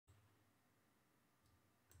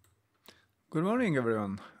Good morning,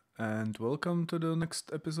 everyone, and welcome to the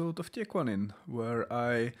next episode of TGY, where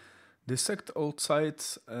I dissect old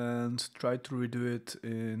sites and try to redo it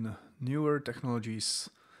in newer technologies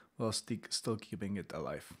while still keeping it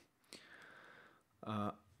alive.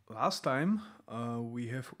 Last time, we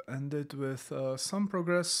have ended with some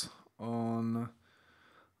progress on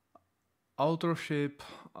authorship,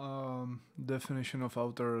 definition of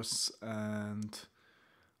authors, and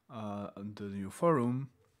the new forum.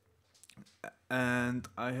 And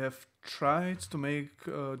I have tried to make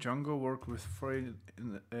Django work with foreign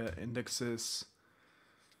indexes.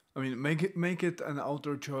 I mean, make it an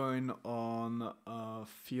outer join on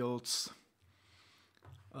fields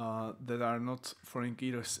that are not foreign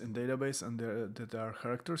keys in database and that are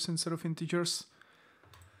characters instead of integers.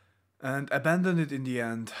 And abandoned it in the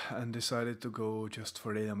end and decided to go just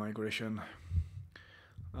for data migration.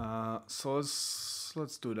 So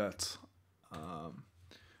let's do that.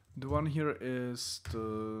 The one here is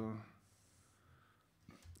the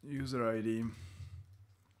user ID.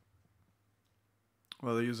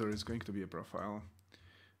 Well, the user is going to be a profile,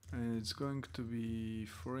 and it's going to be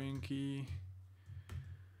foreign key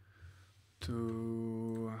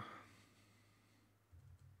to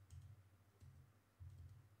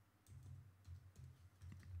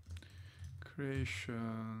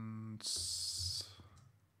creations.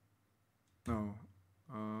 No,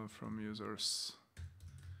 from users.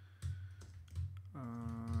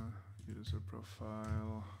 User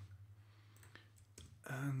profile,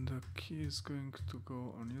 and the key is going to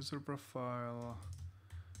go on user profile,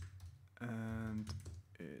 and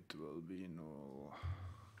it will be null.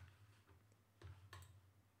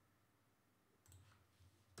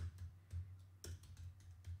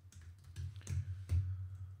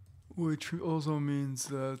 Which also means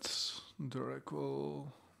that the rec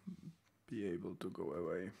will be able to go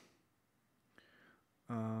away.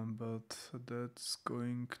 But that's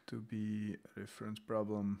going to be a different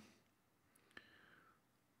problem.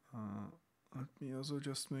 Let me also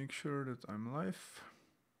just make sure that I'm live.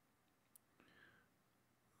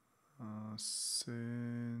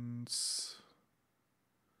 Since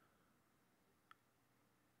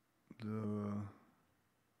the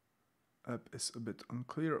app is a bit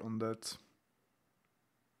unclear on that.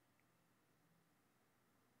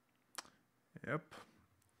 Yep.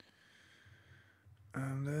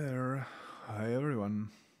 And there. Hi,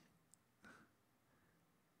 everyone.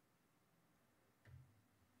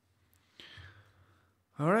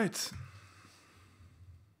 All right.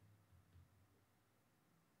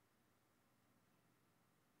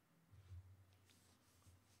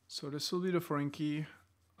 So this will be the foreign key.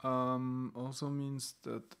 Also means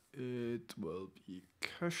that it will be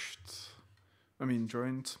cached. I mean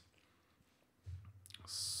joined.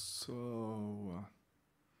 So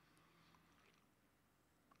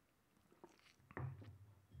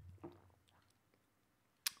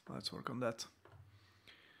let's work on that.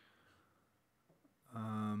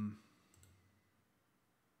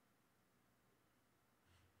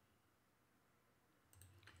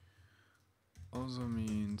 Also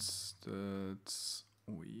means that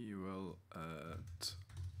we will add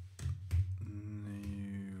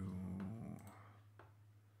new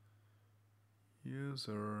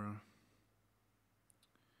user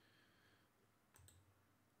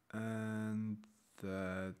and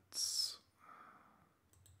that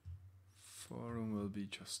forum will be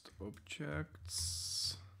just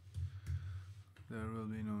objects. There will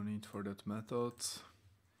be no need for that method.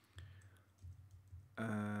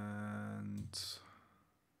 And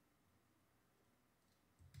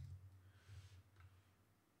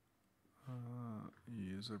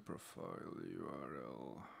user profile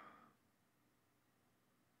URL.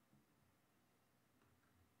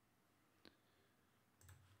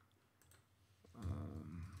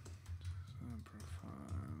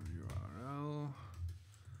 Profile URL.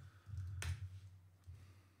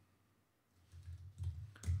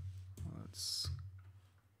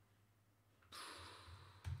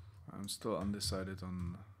 I'm still undecided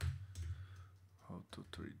on how to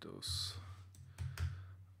treat those.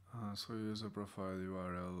 So user profile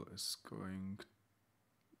URL is going,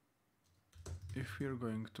 if we're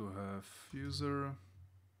going to have user,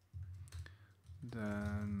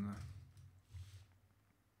 then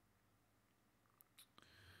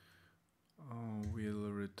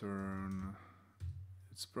we'll return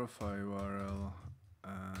its profile URL,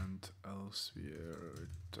 and else we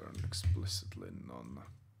return explicitly none.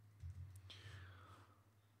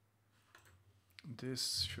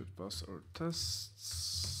 This should pass our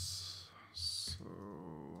tests. So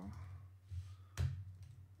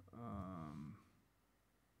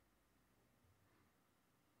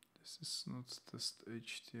This is not test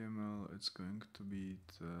HTML, it's going to be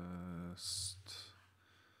test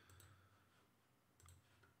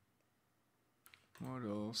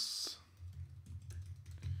models.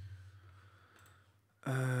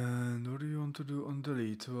 And what do you want to do on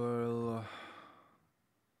delete? Well,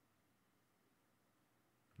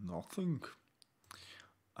 nothing.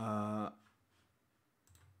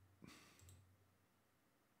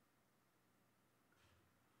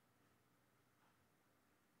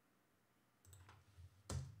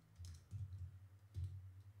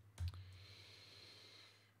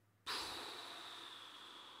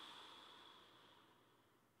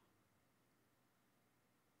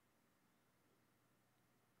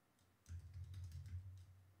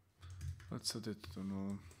 Let's set it to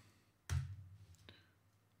null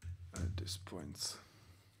at this point.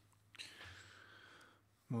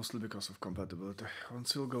 Mostly because of compatibility.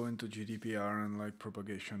 Once we'll go into GDPR and like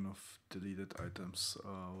propagation of deleted items,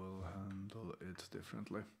 we'll handle it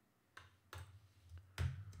differently.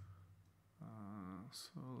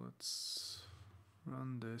 So let's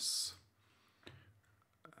run this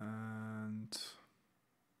and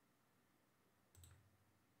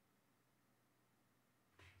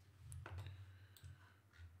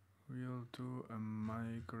we'll do a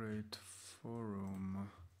migrate forum,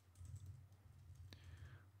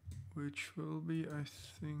 which will be, I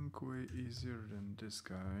think, way easier than this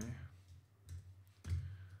guy.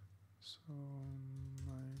 So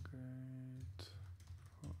migrate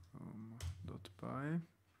forum.py.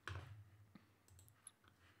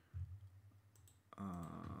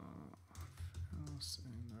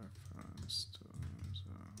 In reference to the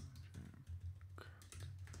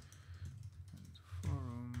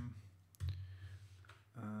forum,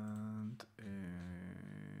 and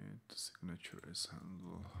the signature is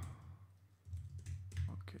handle.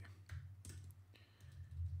 Okay.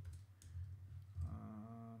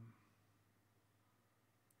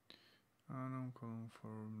 Unknown column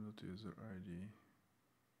forum.user ID.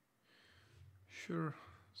 Sure,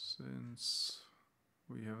 since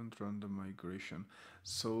we haven't run the migration.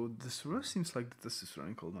 So this really seems like this is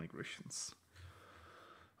running all migrations.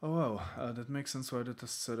 Oh wow, that makes sense why the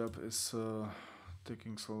test setup is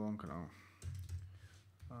taking so long now.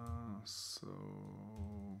 So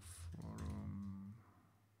forum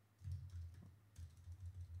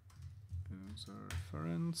user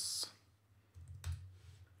reference.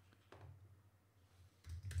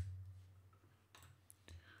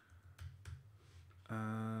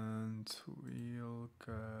 And we'll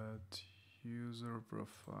get user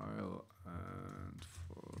profile and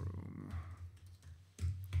forum.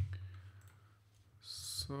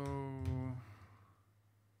 So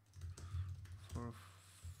for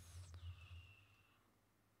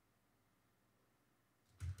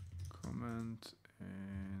comment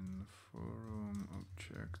in forum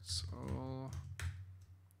objects all,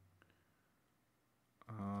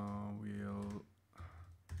 we'll,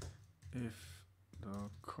 if the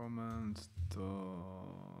comment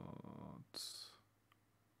dot,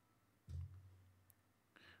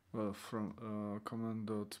 well, from comment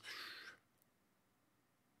dot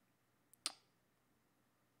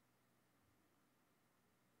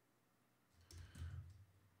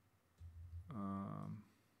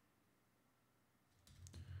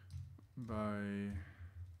by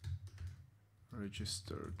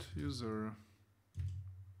registered user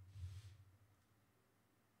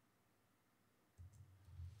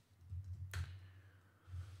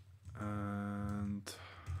and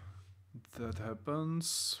that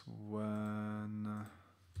happens when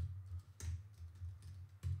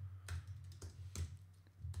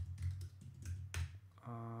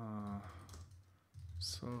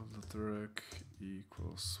self.rec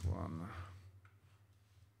equals 1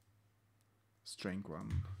 string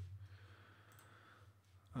 1.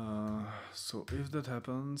 So if that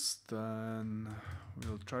happens, then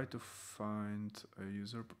we'll try to find a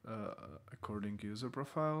user according user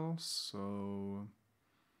profile. So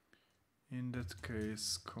in that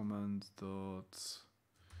case, command dot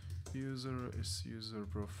user is user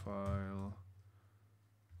profile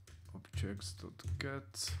objects dot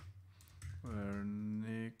get, where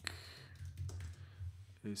nick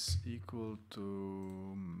is equal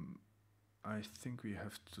to, I think we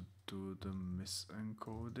have to do the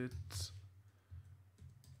misencoded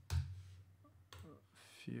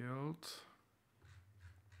field.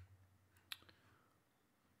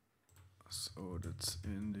 So that's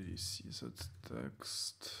in the CZ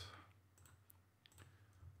text.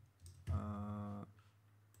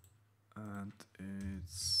 And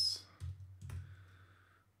it's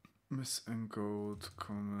misencode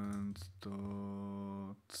comment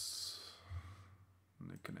dot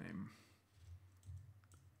nickname.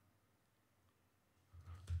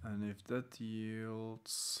 And if that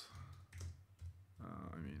yields,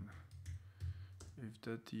 if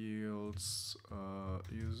that yields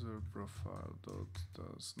user profile dot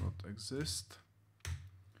does not exist,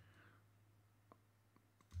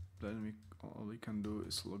 then all we can do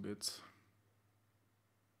is log it.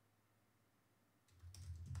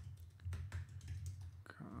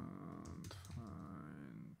 Can't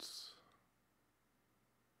find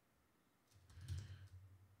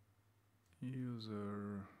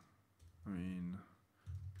user,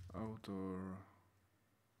 author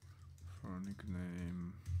for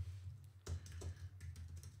nickname,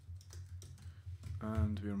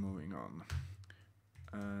 and we're moving on.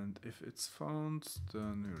 And if it's found,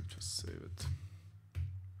 then we'll just save it.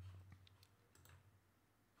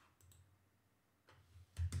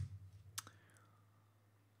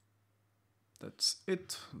 That's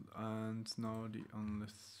it. And now the only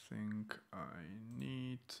thing I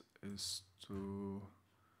need is to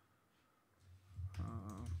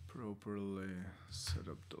properly set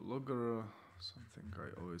up the logger, something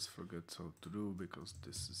I always forget how to do because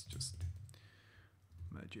this is just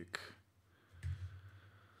magic.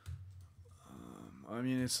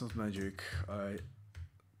 It's not magic.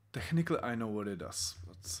 Technically I know what it does,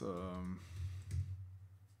 but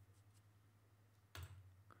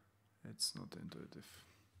it's not intuitive.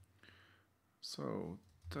 So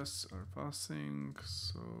tests are passing,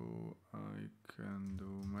 so I can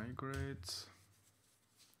do migrate,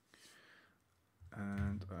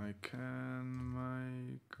 and I can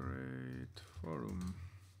migrate Phorum.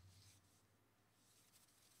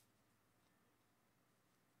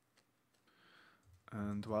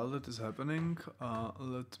 And while that is happening,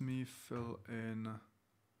 let me fill in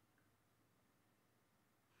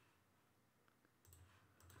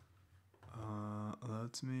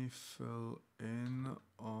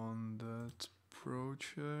on that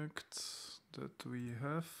project that we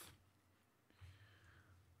have.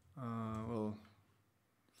 Well,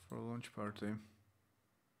 for launch party.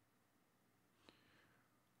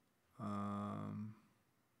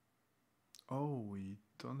 Oh, we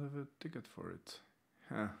don't have a ticket for it.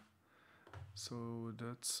 Huh. So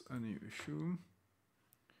that's a new issue.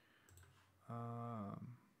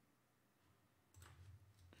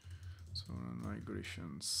 So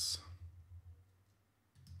migrations.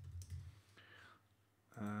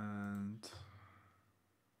 And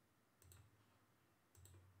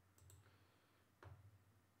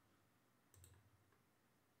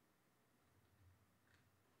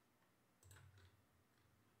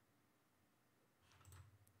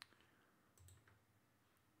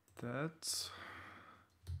that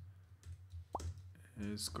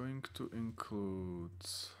is going to include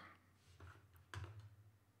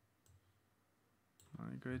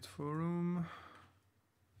migrate Phorum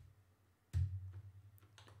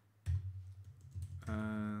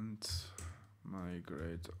and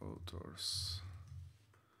migrate authors.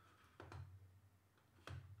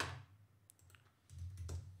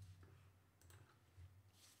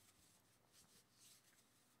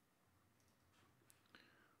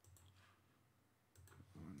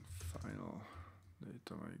 And final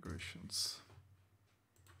data migrations.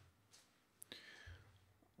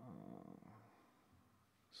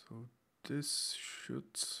 So this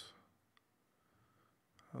should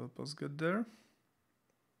help us get there.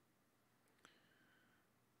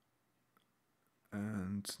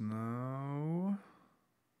 And now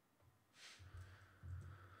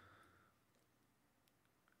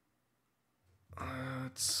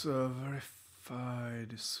let's verify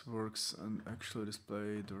this works and actually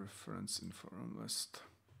display the reference in Phorum list.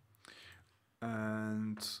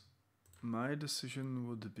 And my decision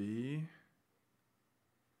would be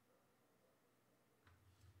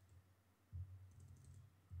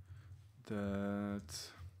that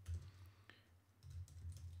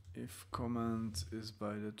if comment is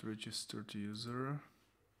by that registered user,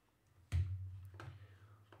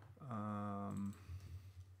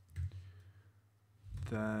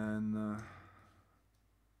 then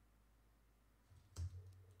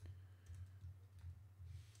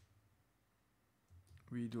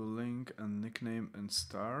we do link and nickname and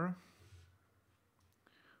star.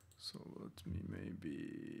 So let me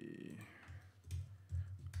maybe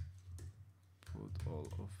put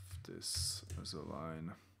all of this as a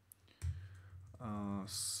line.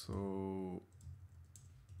 So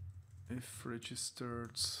if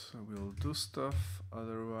registered, we'll do stuff,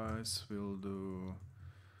 otherwise we'll do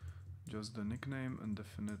just the nickname and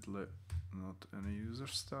definitely not any user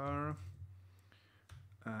star.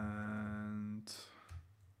 And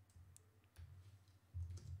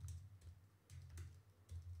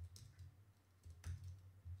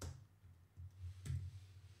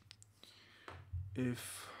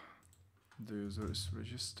if the user is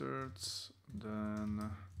registered,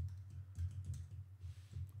 then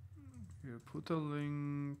you put a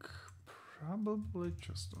link, probably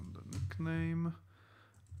just on the nickname,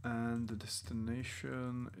 and the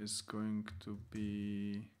destination is going to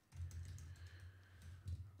be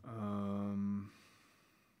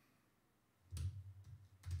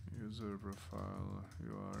user profile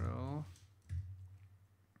URL,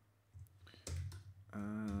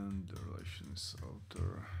 and the relations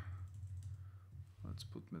author. Let's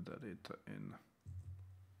put metadata in.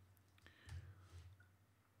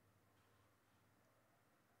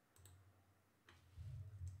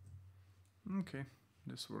 Okay,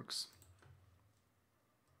 this works.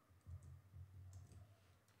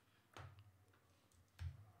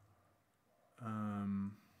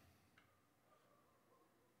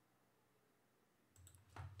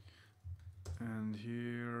 And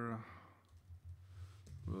here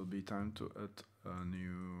will be time to add a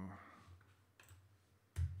new,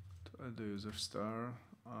 the user star.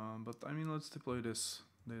 But I mean, let's deploy this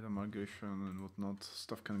data migration and whatnot.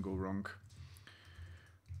 Stuff can go wrong.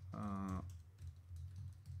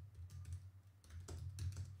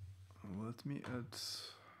 Let me add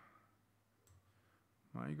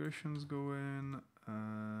migrations go in,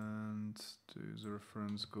 and the user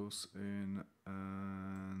reference goes in,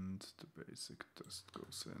 and the basic test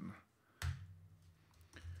goes in.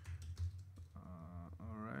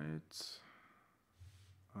 Alright.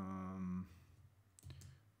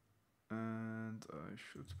 And I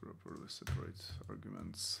should properly separate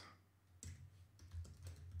arguments.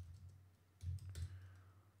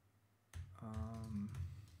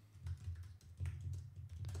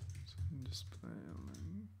 So display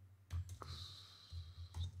links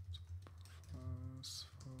profiles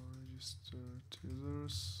for registered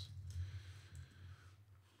users,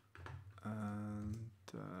 and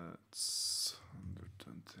that's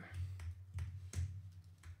 120.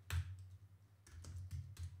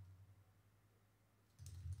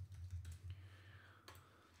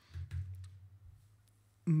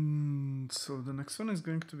 So the next one is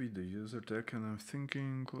going to be the user tag, and I'm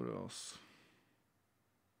thinking what else?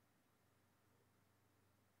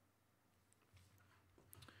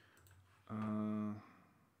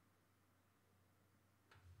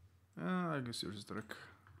 I guess user tag.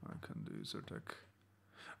 I can do user tag.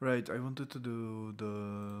 Right, I wanted to do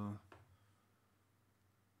the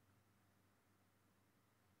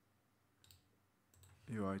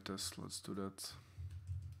UI test. Let's do that.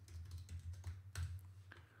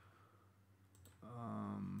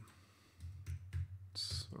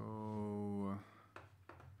 So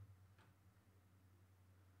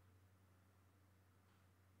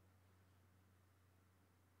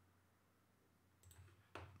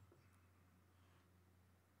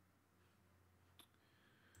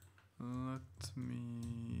let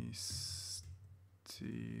me steal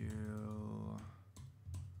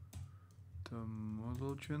the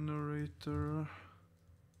model generator.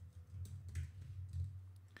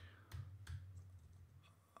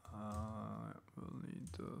 We'll need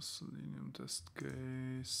the Selenium test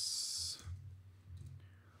case,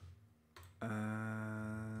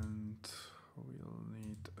 and we'll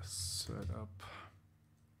need a setup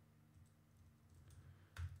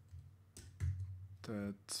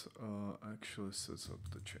that actually sets up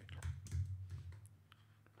the chain.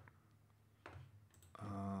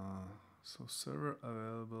 So server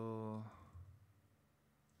available,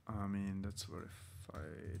 I mean, that's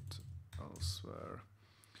verified elsewhere.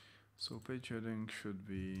 So page heading should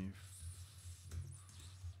be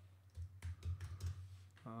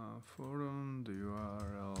forum, the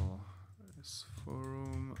URL is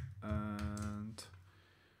forum, and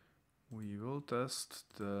we will test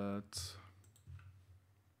that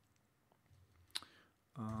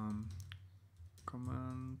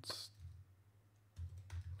comment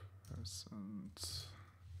present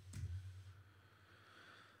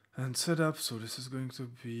and setup. So this is going to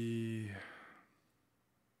be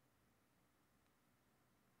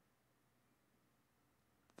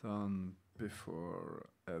done before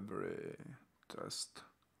every test.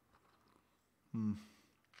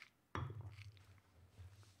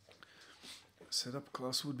 Setup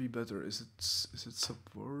class would be better. Is it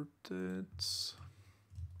supported?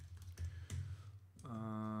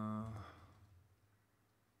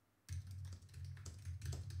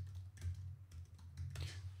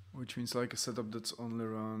 Which means like a setup that's only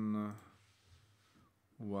run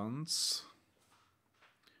once.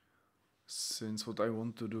 Since what I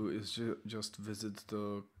want to do is just visit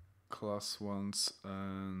the class once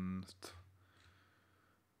and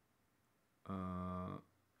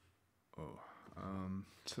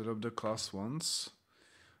set up the class once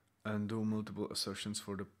and do multiple assertions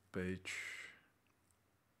for the page.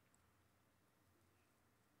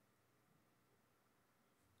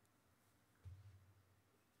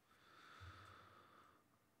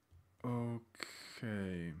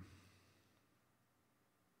 Okay.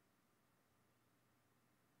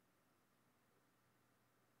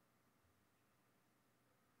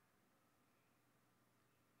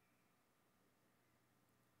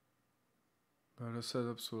 But the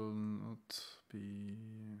setups will not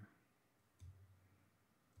be...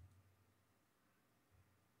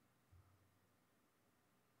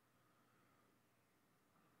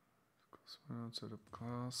 Because we're not set up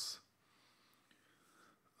class.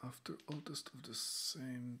 After all tests of the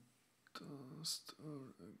same test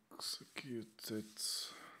are executed.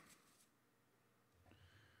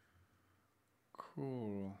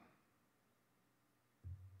 Cool.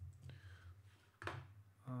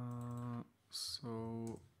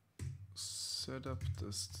 So setup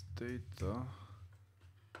test data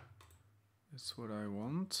is what I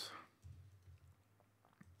want.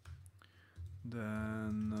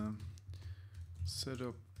 Then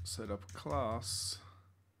setup class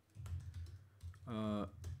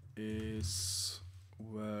is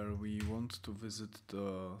where we want to visit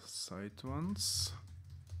the site once,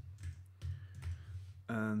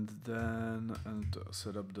 and then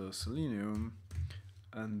set up the Selenium,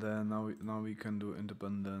 and then now we can do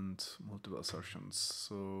independent multiple assertions.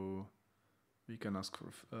 So we can ask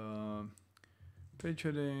for page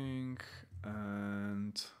heading,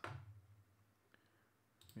 and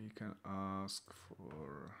we can ask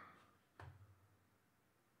for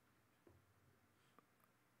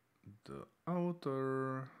the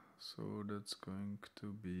outer, so that's going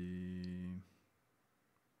to be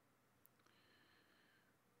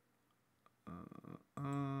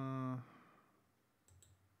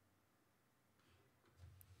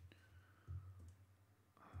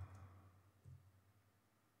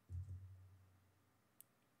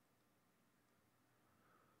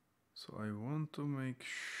so I want to make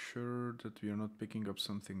sure that we are not picking up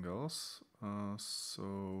something else.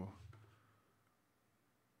 So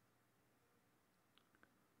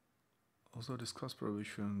also this class probably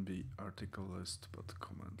shouldn't be article list but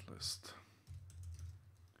comment list.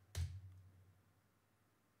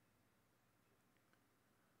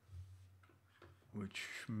 Which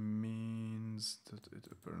means that it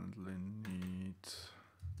apparently needs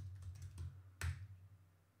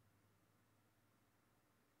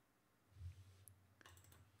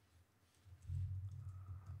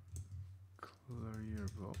clear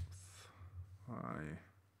both. Why?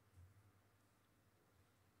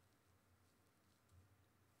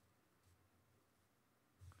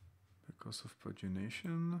 Because of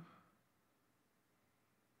pagination.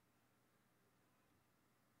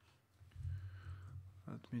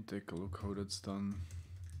 Let me take a look how that's done.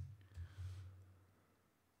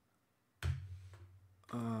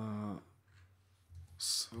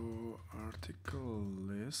 So article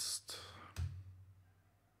list.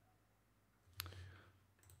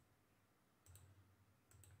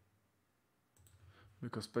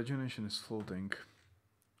 Because pagination is floating.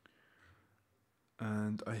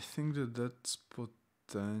 And I think that that's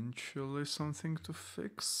potentially something to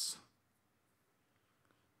fix.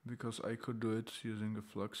 Because I could do it using a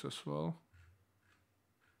flux as well.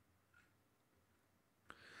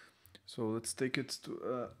 So let's take it to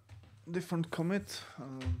a different commit.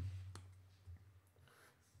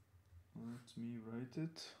 Let me write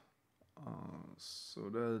it. So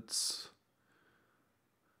that's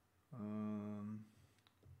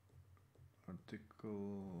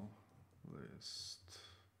article list.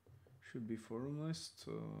 Should be forum list.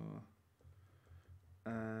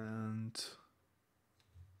 And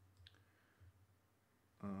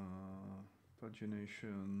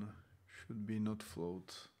pagination should be not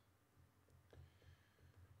float.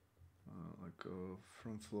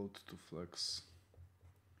 From float to flex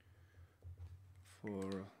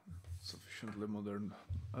for sufficiently modern,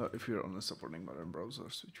 if you're only supporting modern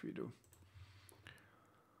browsers, which we do.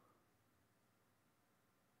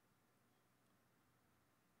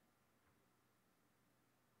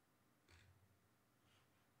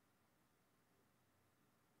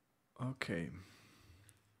 Okay.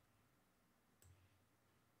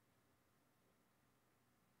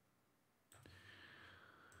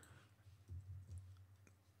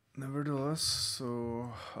 Nevertheless,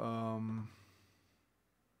 so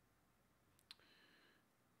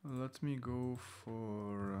let me go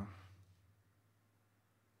for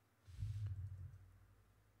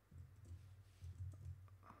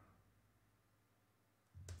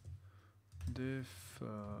div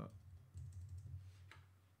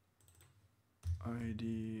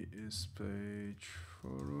ID is page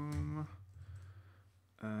forum.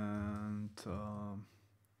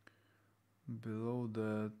 below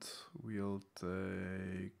that we'll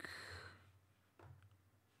take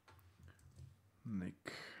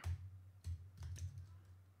Nick.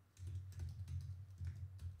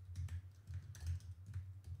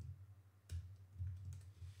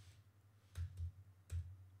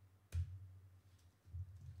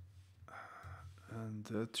 And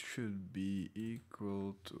that should be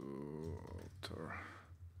equal to author.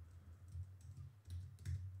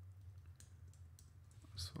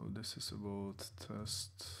 So this is about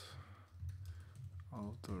test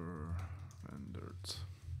author rendered.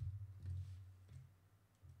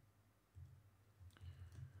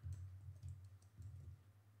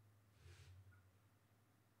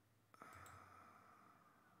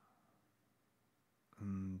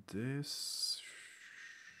 And this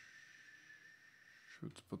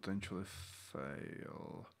should potentially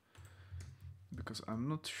fail because I'm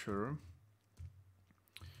not sure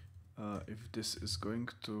if this is going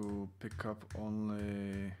to pick up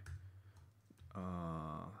only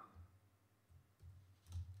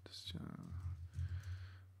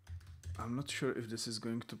I'm not sure if this is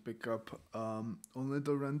going to pick up only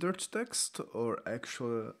the rendered text or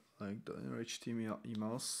actually like the inner HTML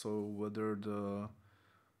emails, so whether the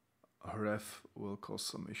ref will cause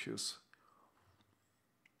some issues.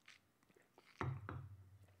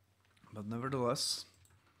 But nevertheless,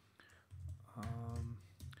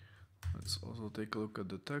 let's also take a look at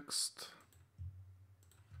the text.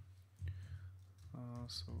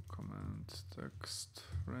 So comment text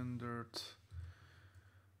rendered.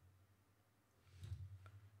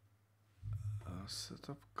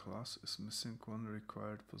 Setup class is missing one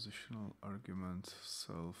required positional argument,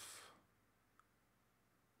 self.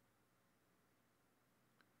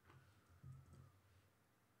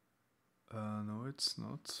 No, it's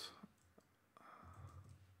not.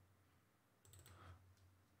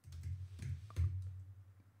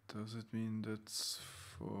 Does it mean that's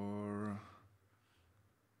for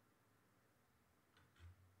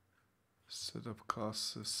setup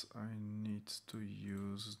classes I need to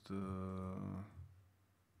use the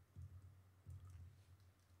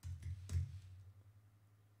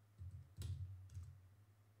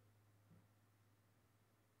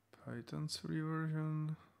Python 3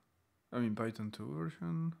 version? I mean Python 2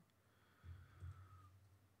 version?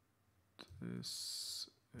 This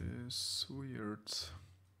is weird.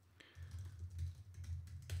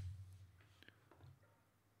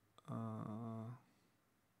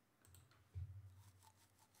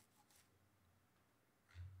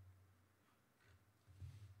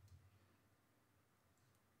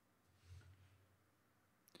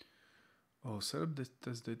 Oh, setup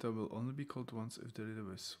test data will only be called once if the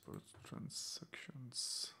database supports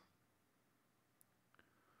transactions.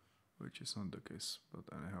 Which is not the case, but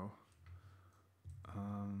anyhow.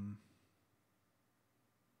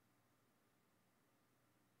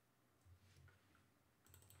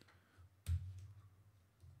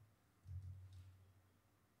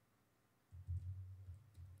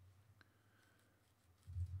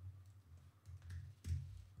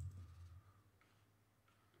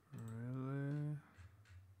 Really?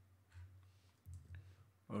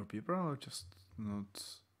 Or people are just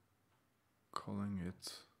not calling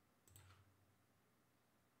it.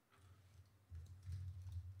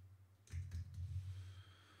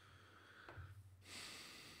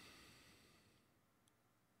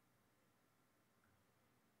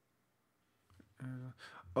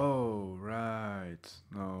 Oh, right.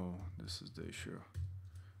 No, this is the issue.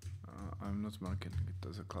 I'm not marking it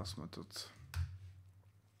as a class method.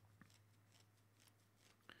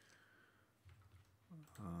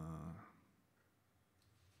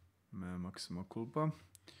 Mea maxima culpa.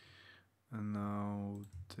 And now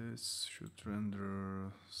this should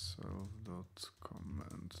render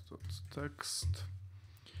self.comment.text.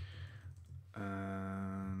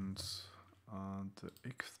 And the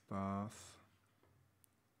ixth path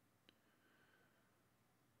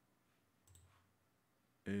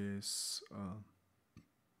is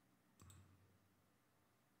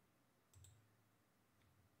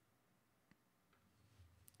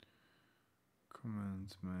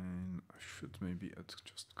comment main. I should maybe add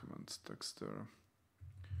just comment text there.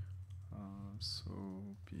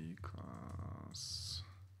 So p class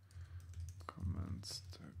comment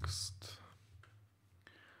text.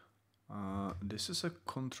 This is a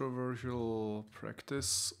controversial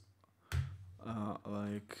practice,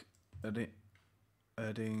 like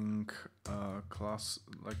adding class,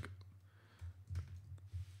 like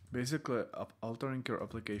basically altering your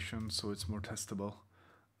application so it's more testable.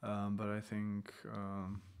 But I think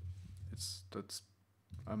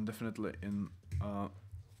I'm definitely in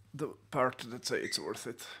the part that say it's worth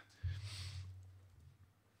it.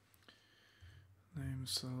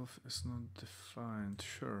 himself is not defined.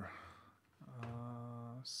 Sure.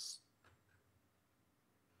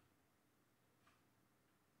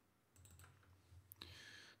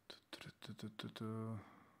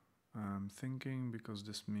 I'm thinking because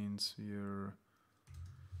this means we're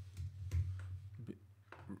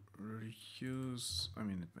reuse. I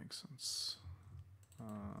mean, it makes sense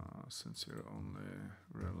since you're only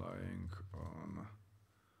relying on.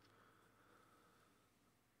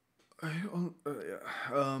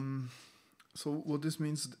 So what this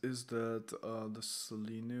means is that the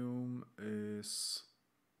Selenium is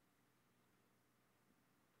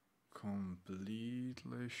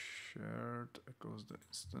completely shared across the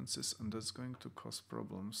instances, and that's going to cause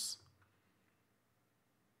problems.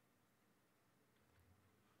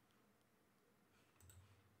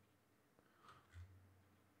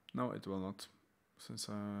 No, it will not, since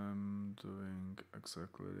I'm doing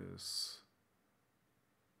exactly this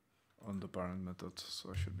on the parent method, so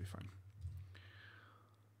I should be fine.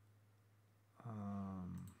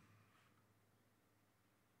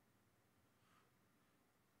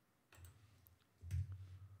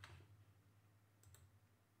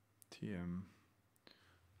 TM.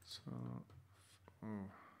 So, oh.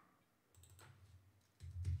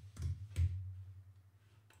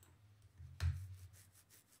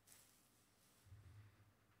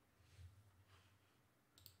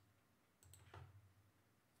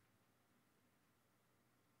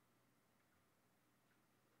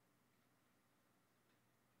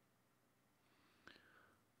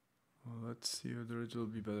 Well, let's see whether it will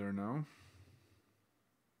be better now.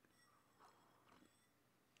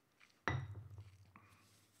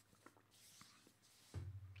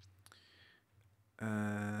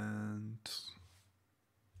 And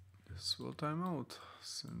this will time out,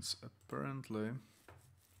 since apparently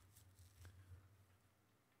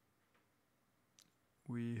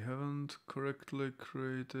we haven't correctly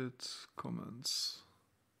created comments.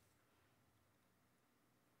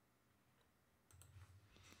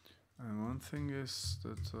 And one thing is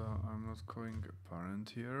that I'm not calling a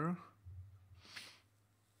parent here.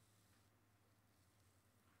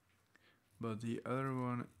 But the other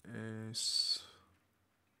one is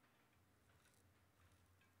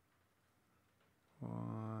why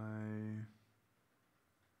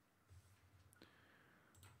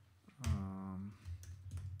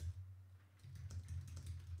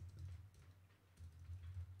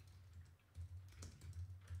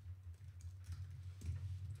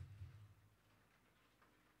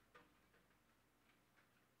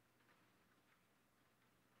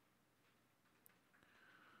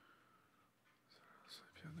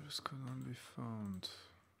IP address could not be found.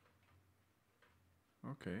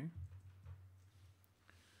 Okay.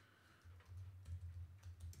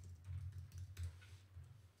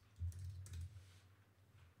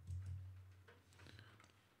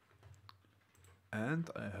 And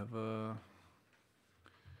I have a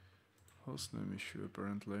hostname issue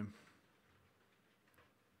apparently.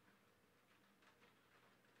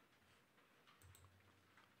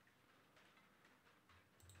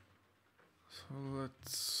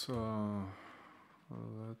 So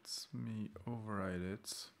let me override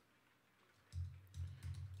it.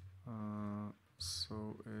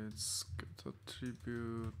 So it's get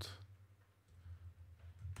attribute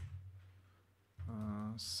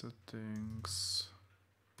settings.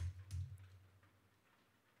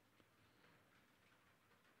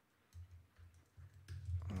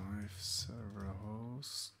 Live server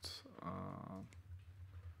host,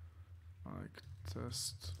 like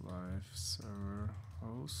test live server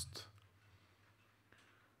host.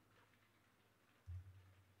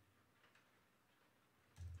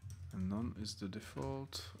 And none is the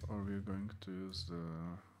default, or we're going to use the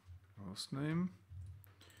host name.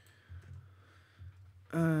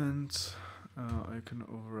 And I can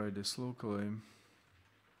override this locally.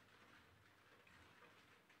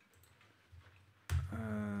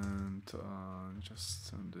 And just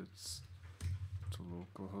send it to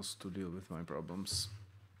localhost to deal with my problems.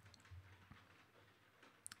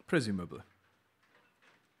 Presumably.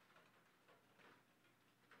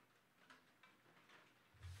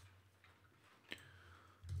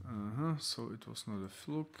 So it was not a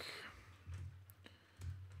fluke.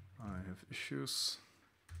 I have issues.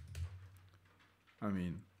 I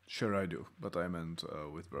mean, sure I do, but I meant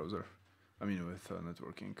with browser. I mean with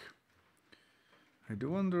networking. I do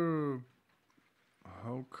wonder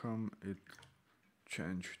how come it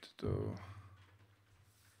changed though.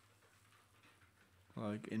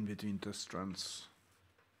 Like in between test runs.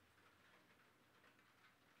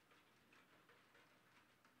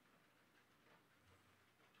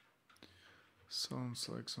 Sounds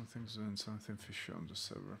like something's doing something fishy on the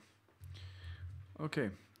server. Okay.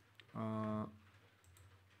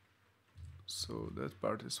 So that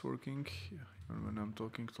part is working even when I'm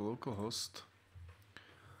talking to localhost.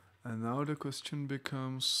 And now the question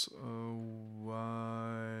becomes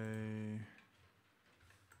why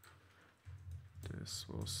this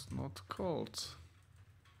was not called.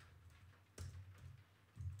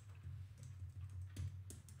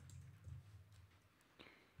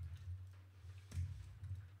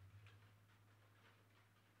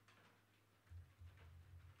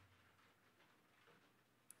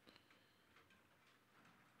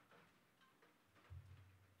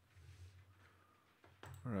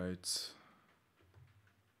 Right.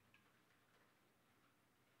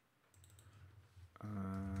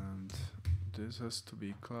 And this has to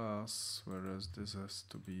be class, whereas this has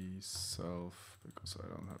to be self, because I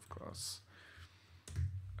don't have class.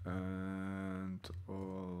 And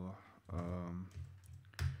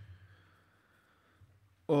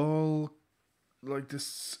all like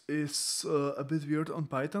this is a bit weird on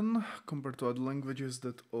Python compared to other languages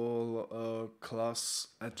that all class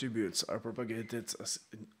attributes are propagated as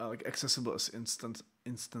like accessible as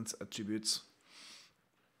instance attributes,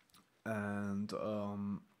 and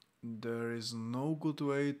there is no good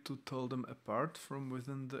way to tell them apart from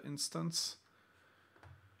within the instance.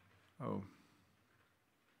 Oh.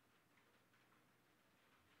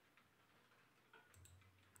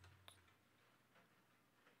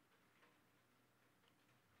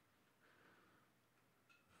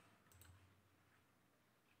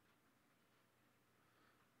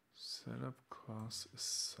 Setup class is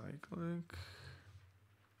cyclic.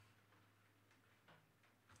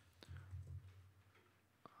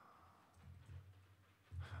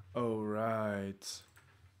 Oh, right.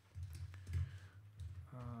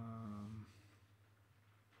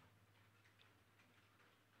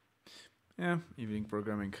 Yeah, evening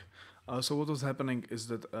programming. So what was happening is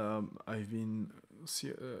that I've been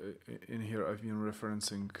in here. I've been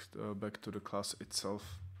referencing back to the class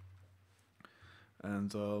itself,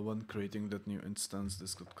 and when creating that new instance,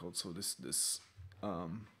 this got called. So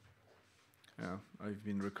yeah, I've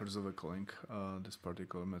been recursively calling this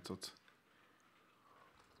particular method.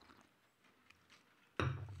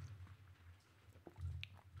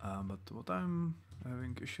 But what I'm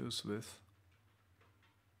having issues with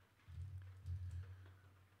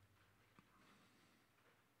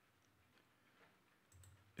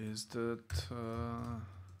is that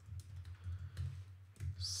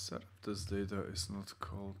setup this data is not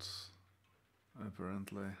called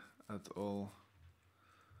apparently at all.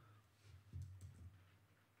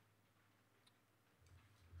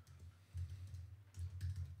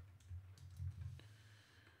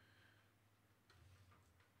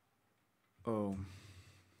 Oh,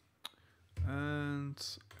 and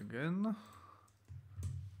again,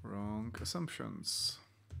 wrong assumptions.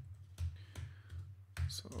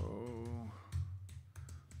 So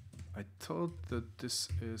I thought that this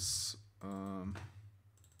is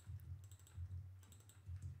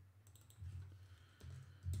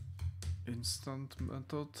instant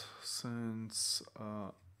method, since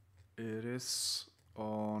it is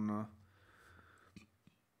on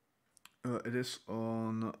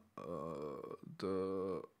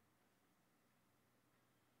the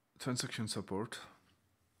transaction support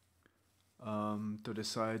to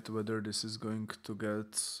decide whether this is going to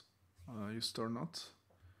get used or not.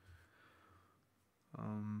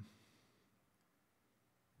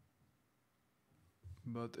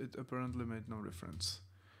 But it apparently made no difference.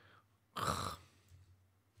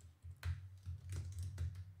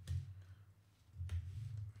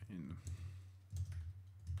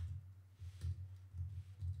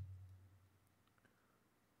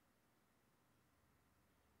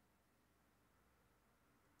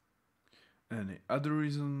 Any other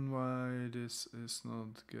reason why this is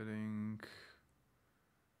not getting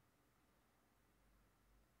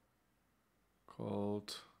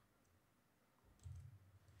called?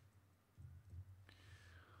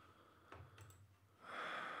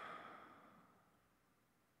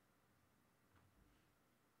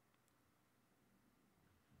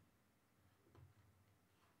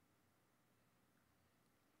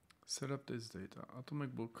 Set up this data.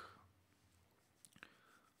 Atomic book.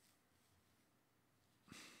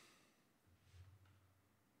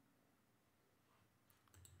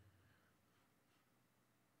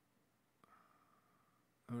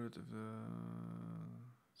 Relative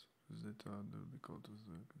this data will be called as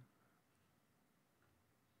the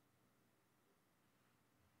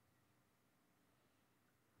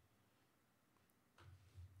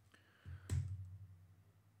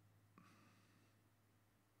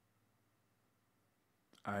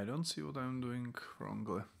I don't see what I'm doing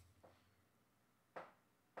wrongly.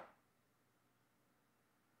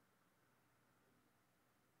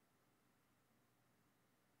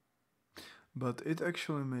 But it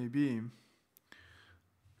actually may be,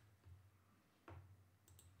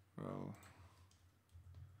 well,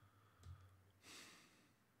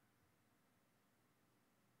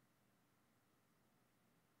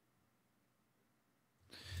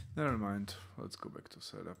 never mind, let's go back to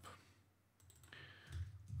setup.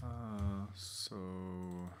 So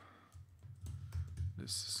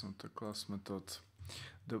this is not a class method.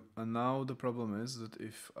 And now the problem is that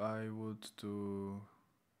if I would do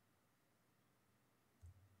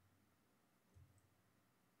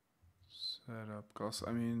setup class,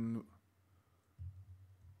 I mean,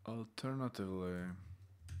 alternatively,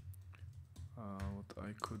 what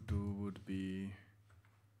I could do would be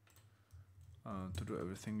to do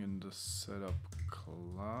everything in the setup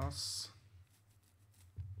class.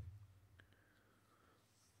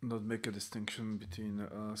 Not make a distinction between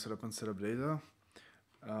setup and setup data.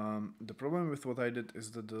 The problem with what I did is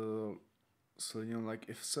that the Selenium, like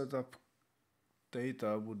if setup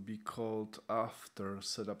data would be called after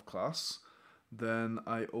setup class, then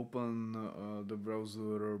I open the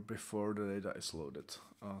browser before the data is loaded.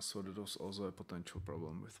 So that was also a potential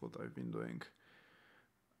problem with what I've been doing.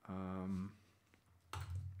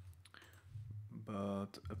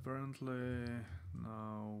 But apparently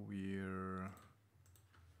now we're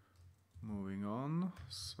moving on.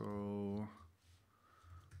 So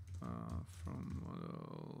from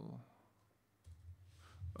model,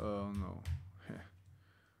 no,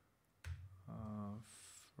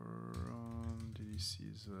 from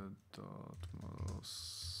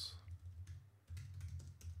ddcz.models.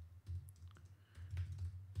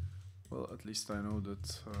 Well, at least I know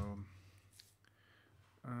that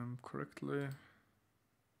I'm correctly.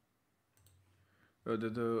 The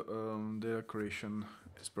data creation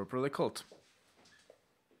is properly called.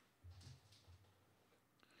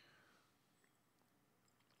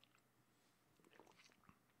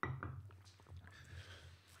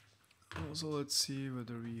 Also, let's see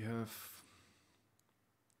whether we have.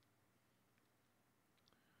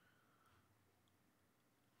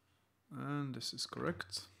 And this is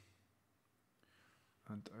correct.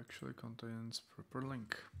 And actually contains proper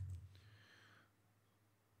link.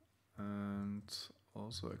 And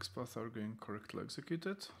also XPath are getting correctly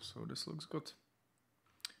executed, so this looks good.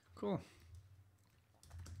 Cool.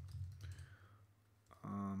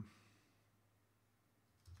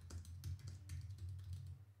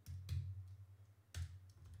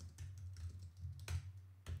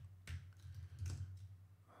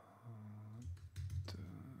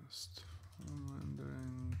 Test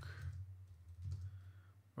rendering.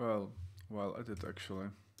 Well, while at it actually,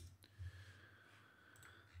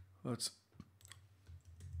 let's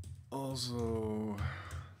also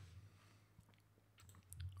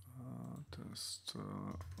test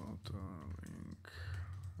auto link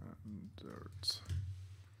rendered.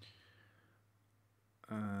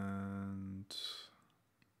 And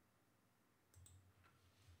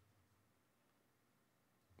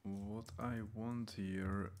what I want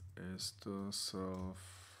here is to self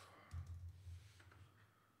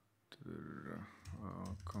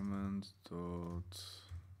command dot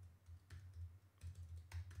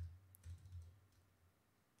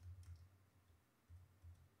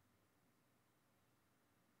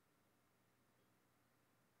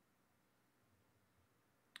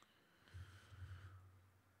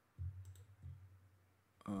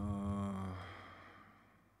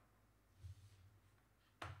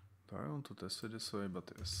do I want to test it this way?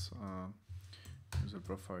 But yes, user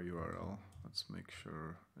profile URL. Let's make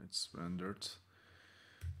sure it's rendered.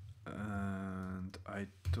 And I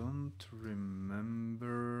don't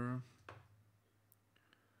remember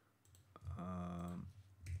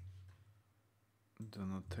the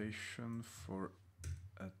notation for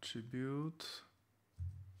attribute.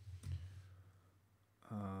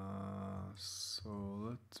 So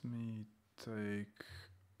let me take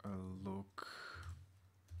a look.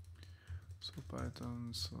 So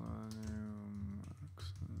Python, Selenium,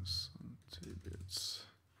 access, and attributes.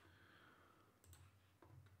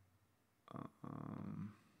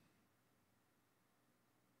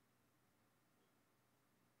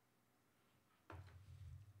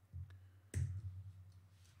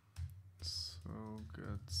 So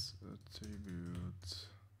gets attribute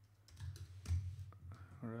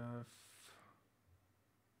ref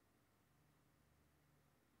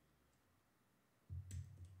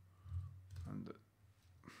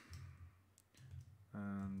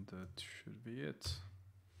and that should be it.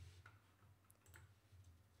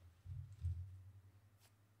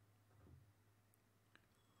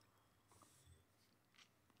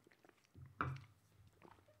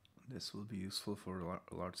 This will be useful for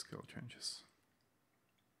large-scale changes.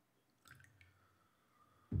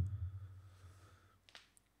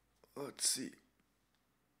 Let's see.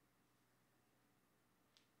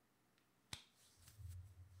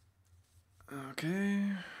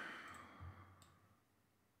 Okay.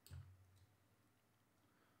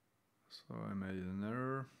 So I made an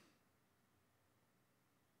error.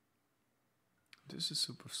 This is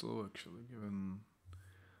super slow actually, given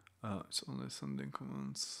it's only sending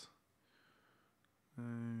commands.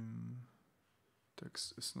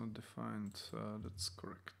 Text is not defined, that's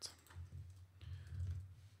correct.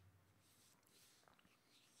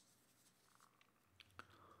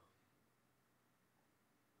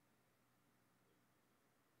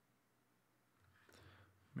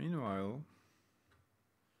 Meanwhile,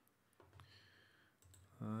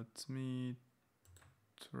 let me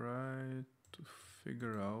try to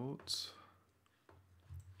figure out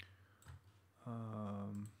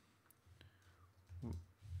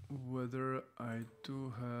whether I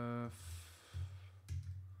do have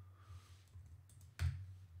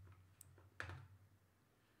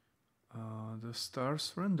the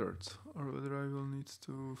stars rendered, or whether I will need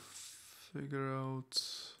to figure out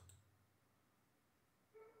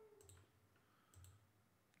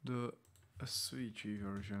the SVG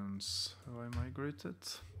versions. Have I migrated?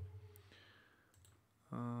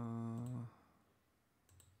 Oh,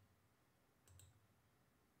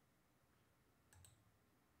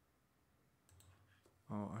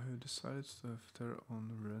 I have decided to have their own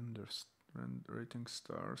rating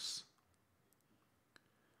stars.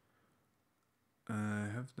 I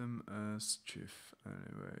have them as GIF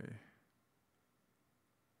anyway.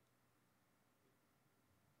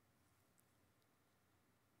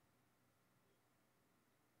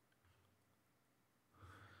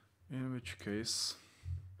 In which case,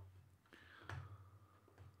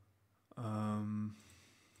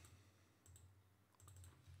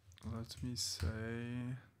 let me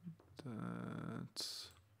say that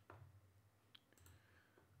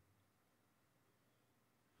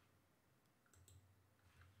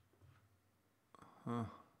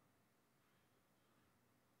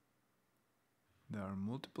there are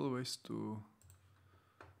multiple ways to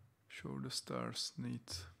show the stars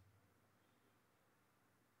neat,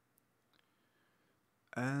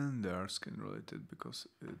 and they are skin related because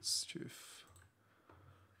it's GIF.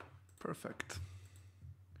 Perfect.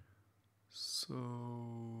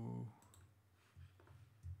 So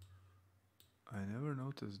I never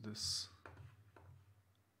noticed this.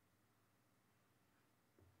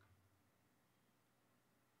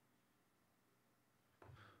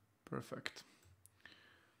 Perfect.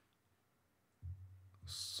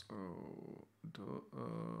 So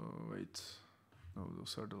wait, no,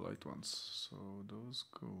 those are the light ones. So those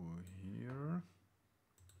go here,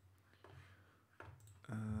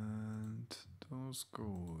 and those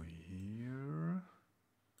go here,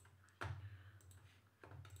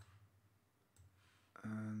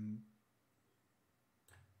 and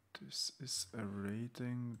this is a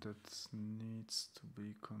rating that needs to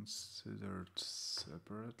be considered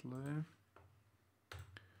separately.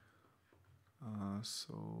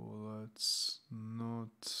 So let's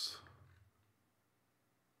not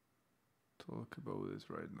talk about it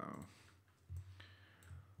right now.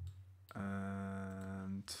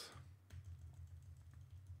 And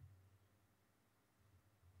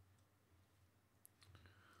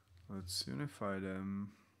let's unify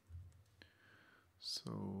them.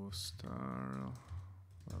 So star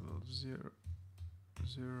level 0,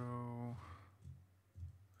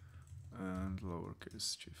 and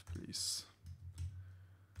lowercase GIF, please.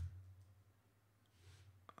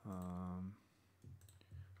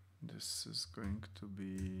 This is going to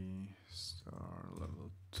be star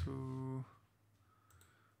level 2.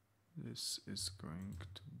 This is going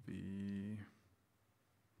to be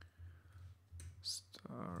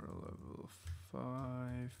star level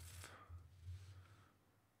 5.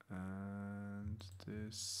 And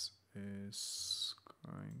this is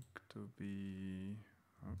going to be,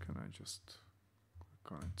 how can I just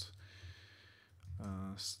click on it?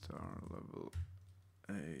 Star level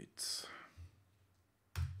 8.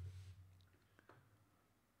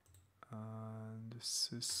 And this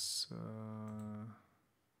is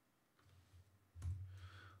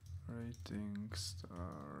rating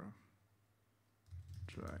star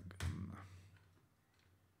dragon.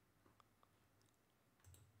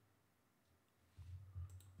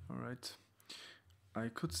 All right. I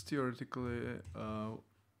could theoretically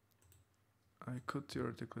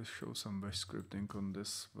show some bash scripting on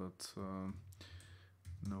this, but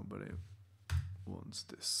nobody wants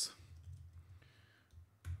this.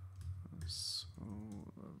 So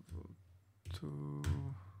level 2,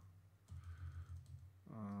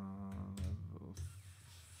 level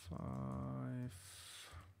 5,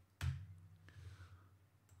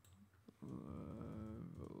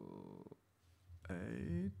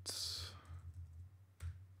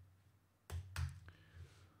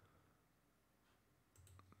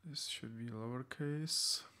 This should be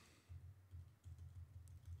lowercase.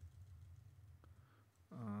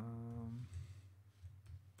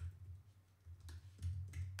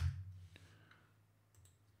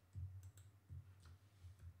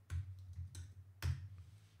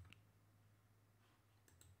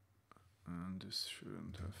 And this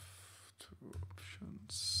shouldn't have two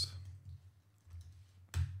options.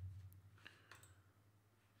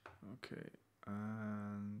 Okay,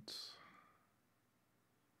 and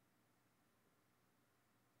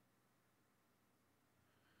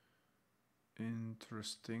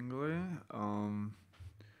interestingly,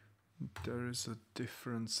 there is a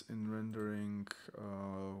difference in rendering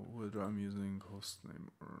whether I'm using hostname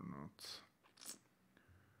or not.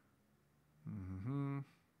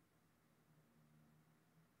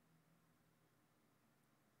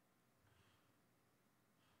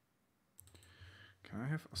 Can I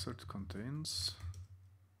have assert contains?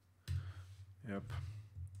 Yep.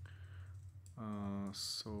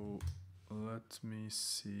 So let me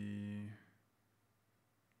see.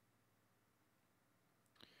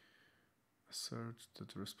 Assert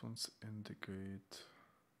that response indicate.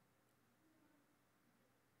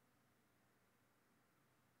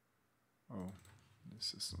 Oh,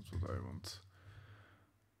 this is not what I want.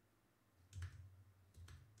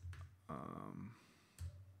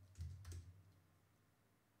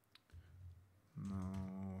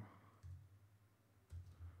 No.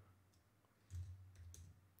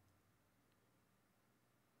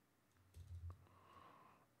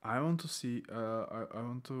 I want to see. I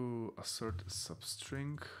want to assert a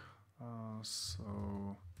substring.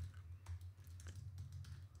 So.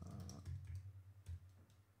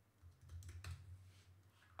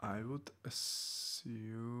 I would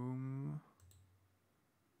assume.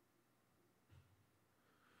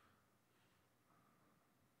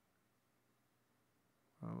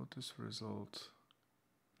 What is result?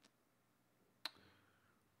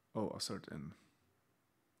 Oh, assert in.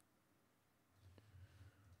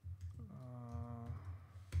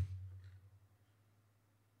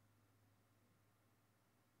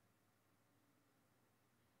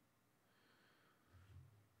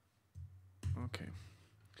 Okay.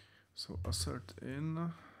 So assert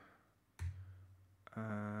in.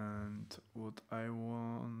 And what I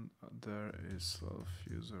want there is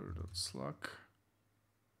self-user.slack.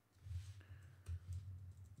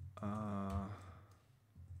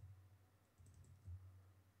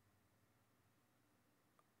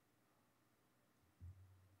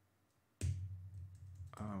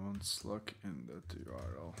 I want Slack in that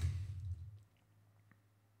URL.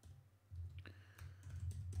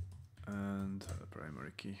 And a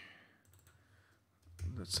primary key.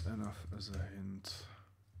 That's enough as a hint.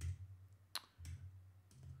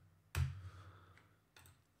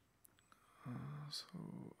 So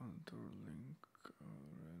underlink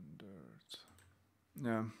rendered.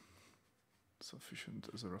 Yeah, sufficient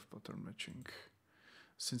as a rough pattern matching.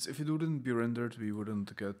 Since if it wouldn't be rendered, we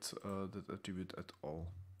wouldn't get that attribute at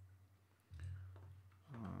all.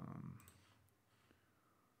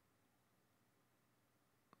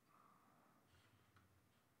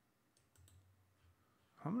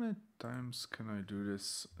 How many times can I do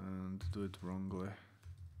this and do it wrongly?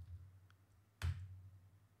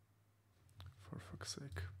 For fuck's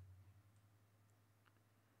sake.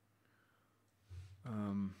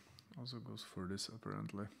 Also goes for this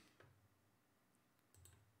apparently.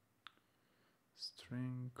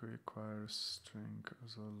 String requires string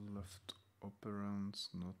as a left operand,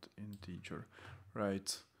 not integer.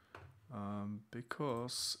 Right.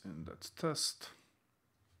 Because in that test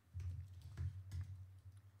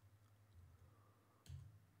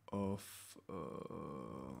of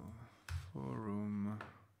Phorum,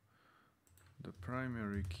 the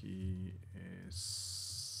primary key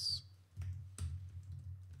is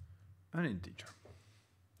an integer.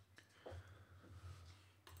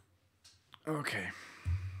 Okay.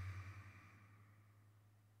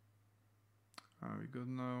 Are we good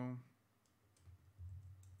now?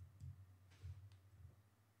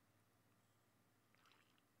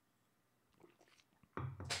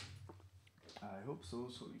 I hope so,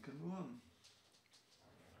 so we can move on.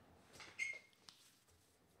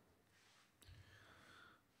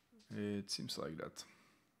 It seems like that.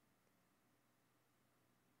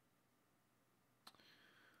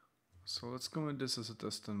 So let's commit this as a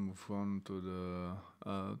test and move on to the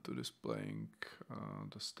to displaying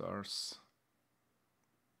the stars.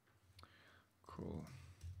 Cool.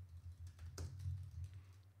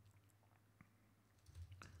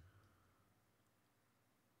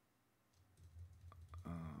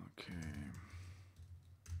 Okay.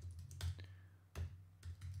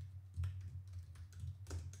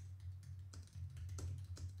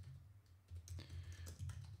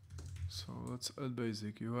 So let's add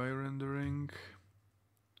basic UI rendering.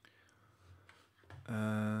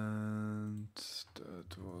 And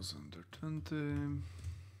that was under 20.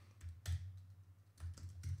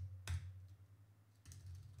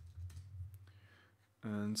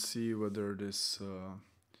 And see whether this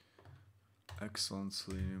excellent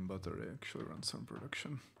Selenium battery actually runs on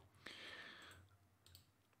production.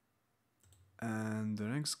 And the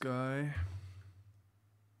next guy,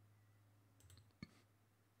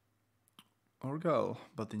 or gal,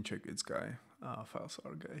 but in Czech it's guy. Files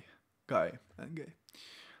are gay. Guy and gay.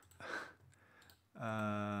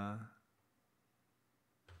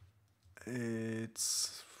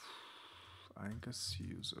 It's, I guess,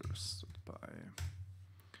 users.py.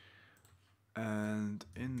 And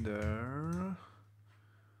in there,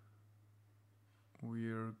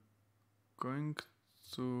 we're going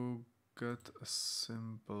to get a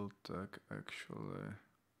simple tag actually.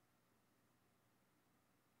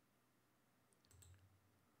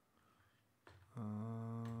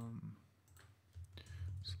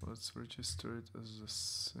 So let's register it as a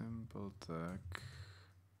simple tag.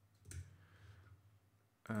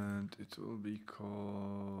 And it will be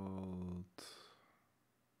called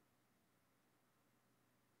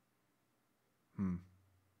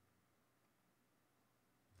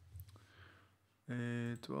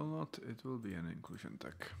It will not, it will be an inclusion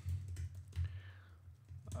tag.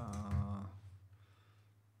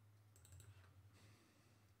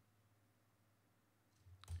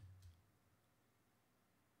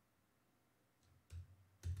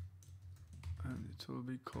 And it will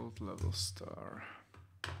be called level star.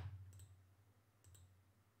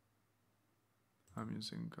 I'm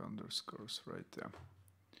using underscores right there.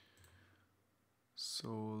 So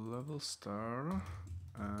level star,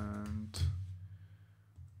 and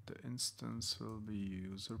the instance will be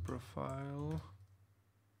user profile.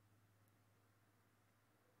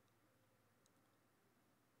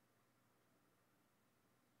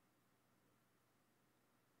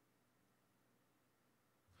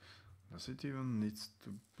 Does it even need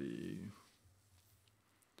to be?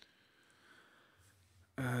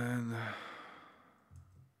 And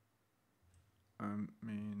I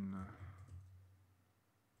mean,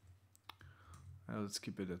 let's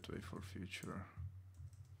keep it that way for future.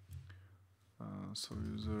 So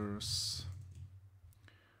users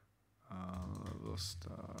level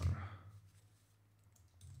star,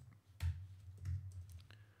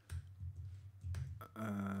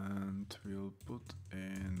 and we'll put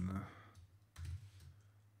in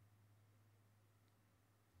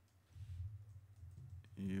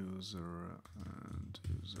user and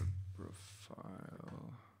user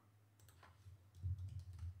profile.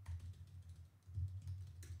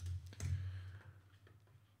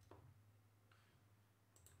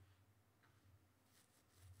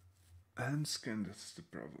 And skin, that's the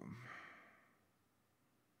problem.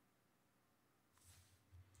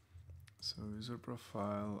 So user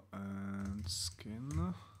profile and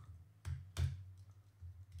skin.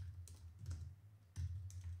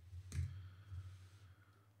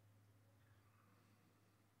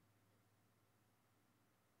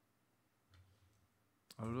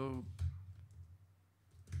 Although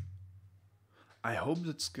I hope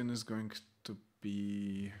that skin is going to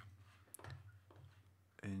be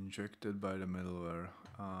injected by the middleware,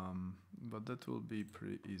 but that will be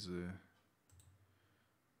pretty easy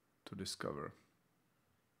to discover.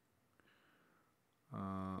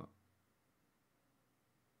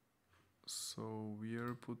 So we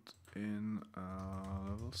are put in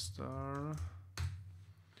level star,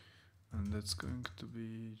 and that's going to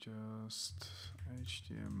be just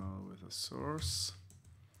HTML with a source,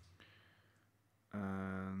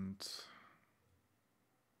 and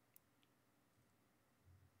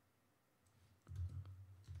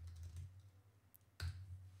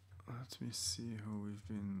let me see how we've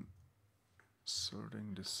been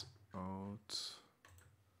sorting this out.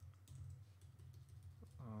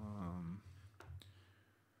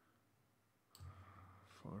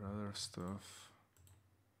 For other stuff.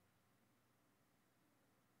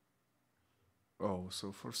 Oh,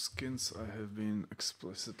 so for skins I have been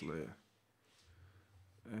explicitly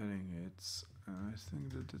adding it, and I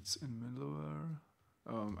think that it's in middleware.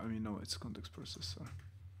 I mean, no, it's context processor.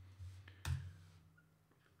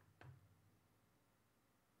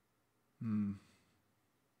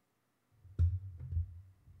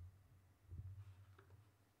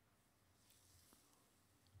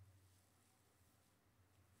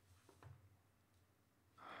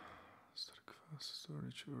 Static fast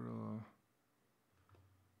storage URL.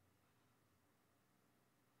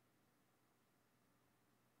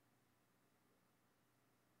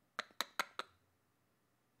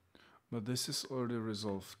 But this is already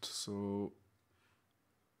resolved, so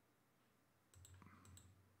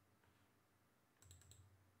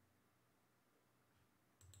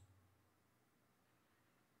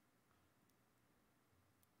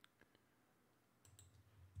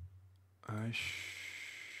I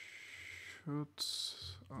should.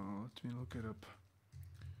 Let me look it up.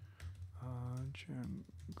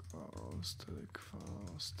 Django static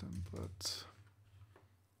files template.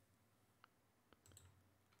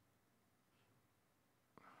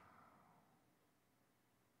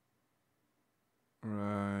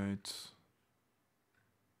 Right.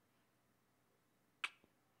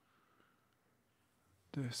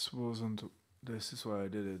 This wasn't. This is why I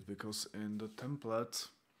did it, because in the template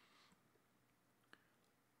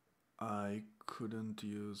I couldn't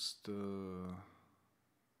use the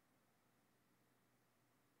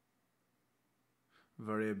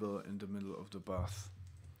variable in the middle of the path.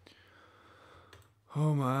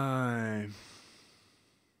 Oh my.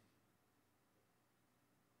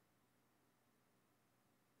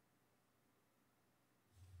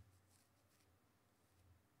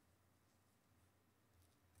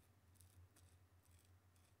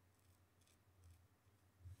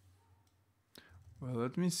 Well,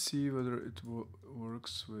 let me see whether it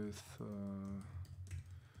works with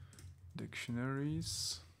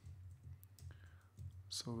dictionaries.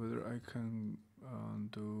 So whether I can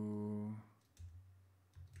do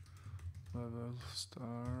level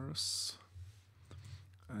stars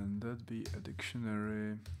and that be a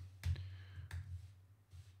dictionary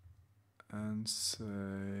and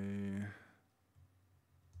say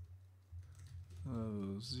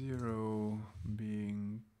level 0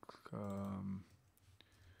 being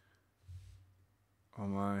oh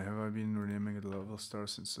my, have I been renaming it level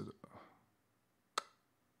stars instead of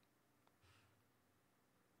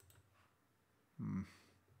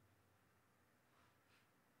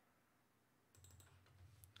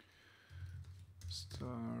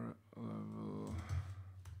star level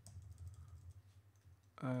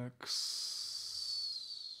X.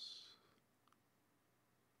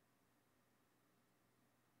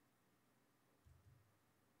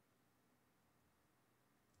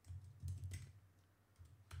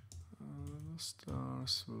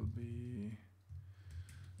 Stars will be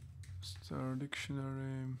star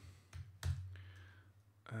dictionary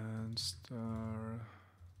and star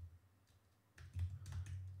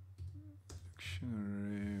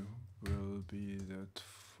dictionary will be that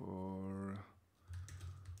for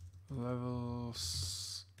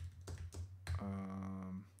levels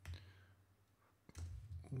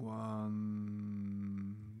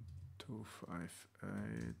 1, 2, 5, 8.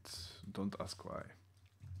 Don't ask why.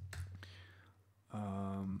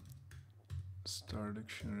 Star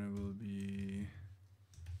dictionary will be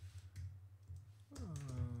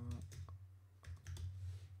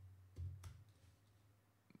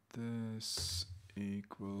this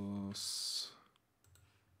equals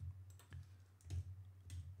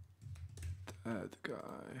that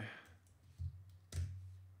guy.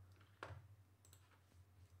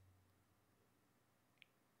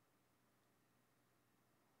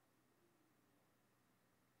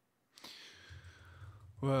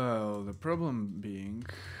 Well, the problem being,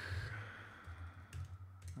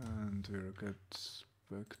 and we'll get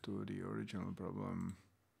back to the original problem.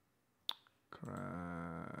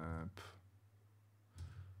 Crap.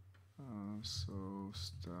 So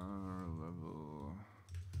star level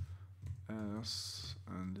S,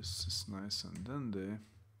 and this is nice and dandy,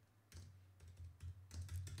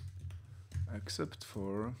 except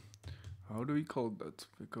for, how do we call that?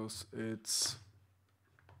 Because it's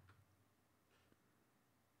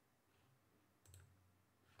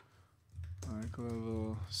like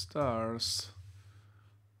level stars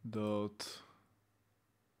dot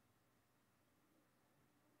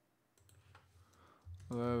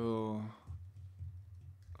level,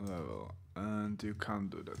 and you can't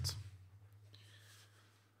do that.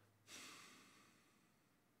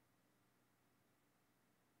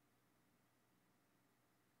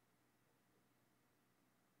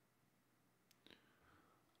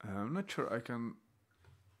 I'm not sure I can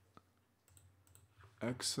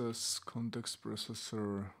access context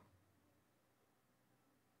processor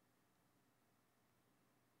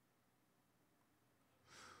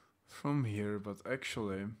from here, but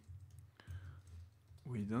actually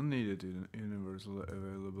we don't need it universally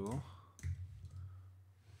available.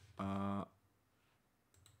 But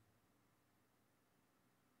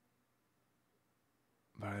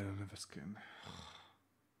I don't have a skin.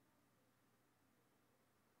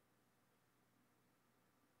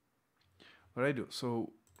 But I do,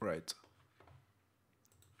 so right.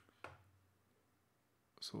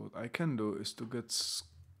 So what I can do is to get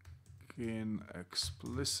skin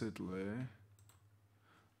explicitly.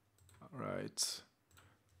 Right.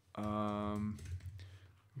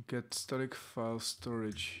 Get static file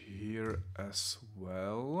storage here as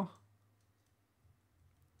well.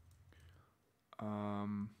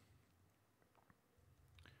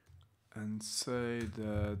 And say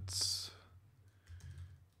that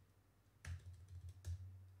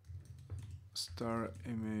star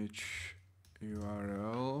image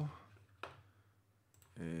URL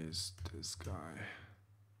is this guy.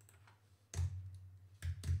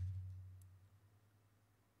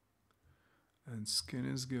 And skin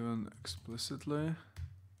is given explicitly.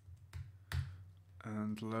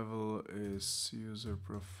 And level is user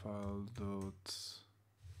profile dot.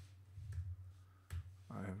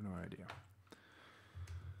 I have no idea.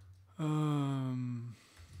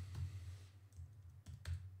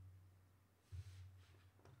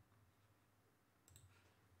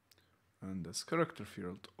 And this character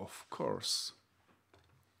field, of course.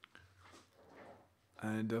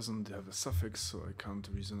 And it doesn't have a suffix, so I can't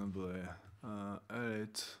reasonably add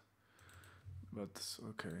it. But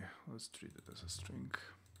okay, let's treat it as a string.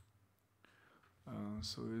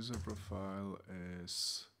 So user profile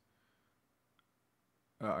is,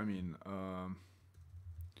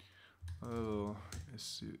 level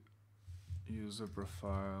is user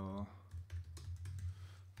profile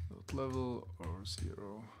dot level or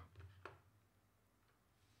 0.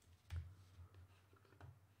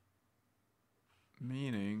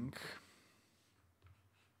 Meaning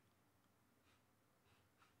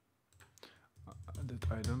that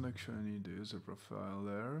I don't actually need the user profile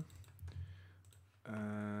there,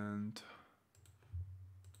 and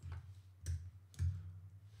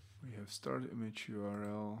we have start image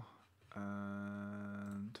URL,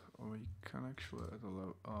 and we can actually add a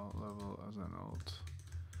level as an alt.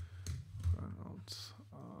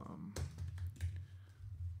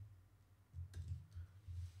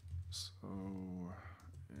 So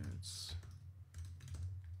it's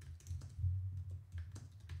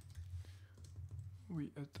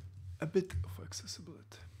we add a bit of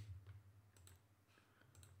accessibility.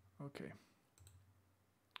 Okay.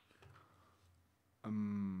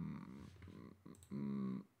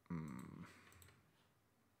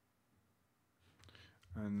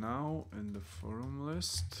 And now in the forum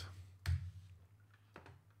list,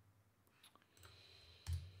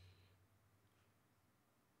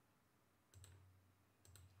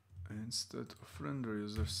 instead of render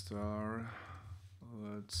user star,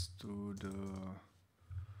 let's do the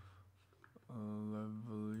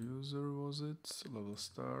level user, was it? Level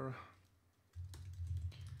star.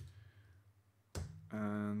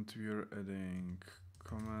 And we are adding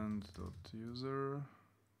command.user.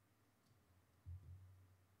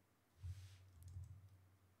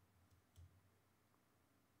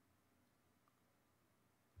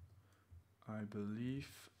 I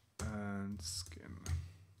believe, and skin.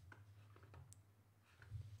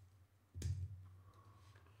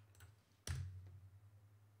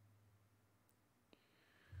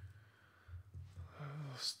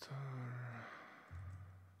 Star.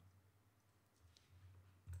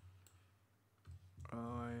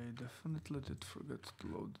 I definitely did forget to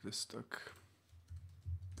load this stack.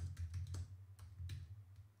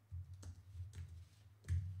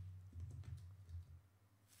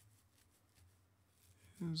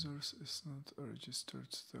 Users is not a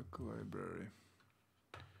registered stack library.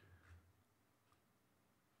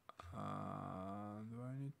 Do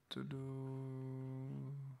I need to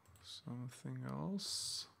do something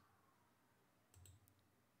else?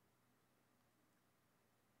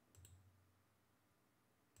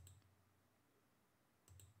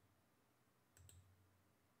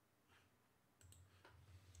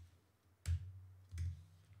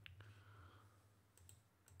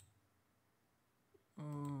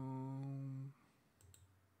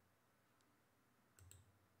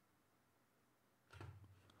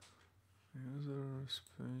 Users,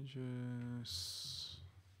 pages.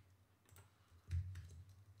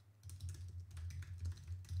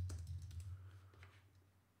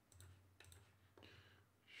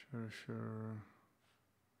 Sure.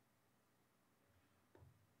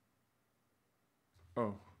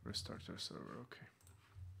 Oh, restart our server, okay.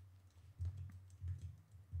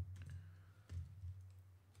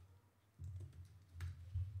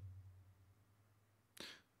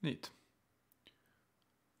 Neat.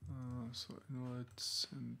 So invalid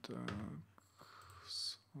syntax,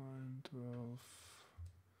 line 12.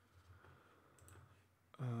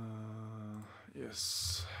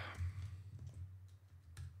 Yes.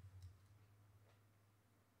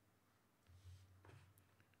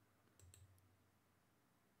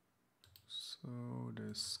 So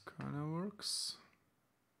this kind of works.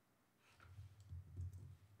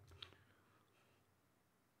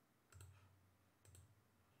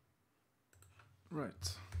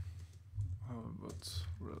 Right. How about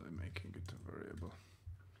really making it a variable?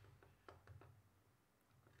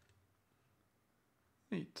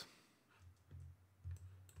 Neat.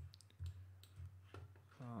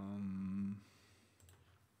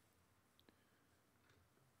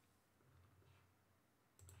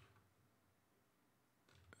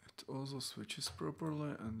 It also switches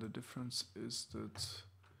properly, and the difference is that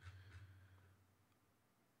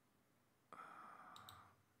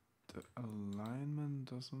the alignment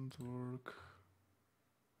doesn't work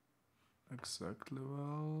exactly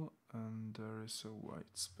well, and there is a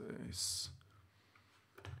white space.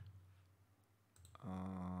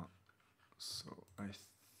 So I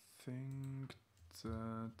think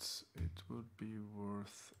that it would be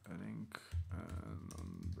worth adding an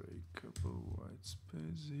unbreakable white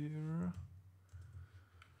space here.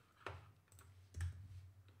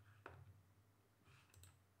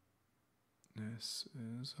 This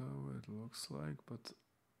is how it looks like, but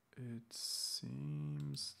it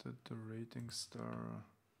seems that the rating star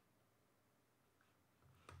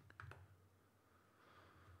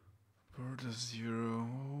for the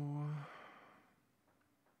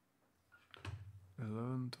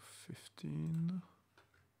 11 to 15.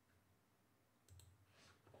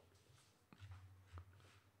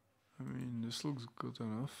 I mean, this looks good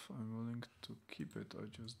enough. I'm willing to keep it. I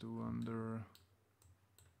just do wonder.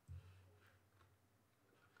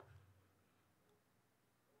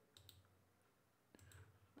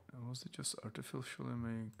 Was it just artificially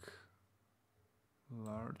make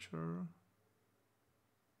larger?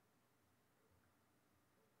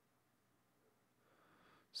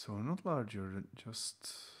 So not larger,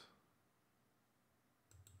 just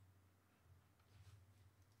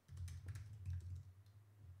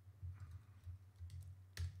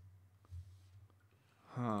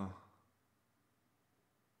huh.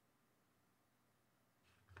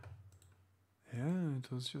 Yeah, it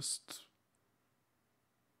was just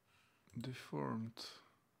deformed.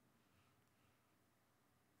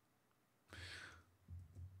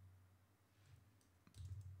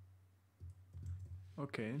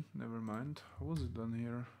 Okay, never mind. How was it done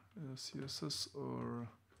here? CSS or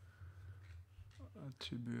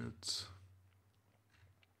attributes?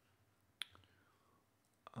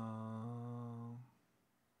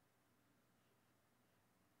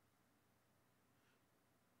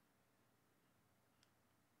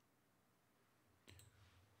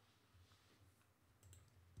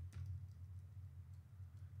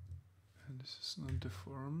 And this is not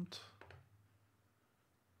deformed.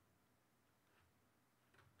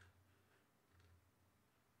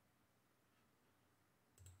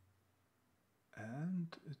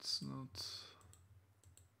 And it's not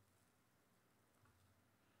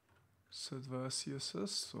set via CSS,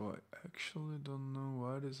 so I actually don't know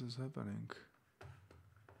why this is happening.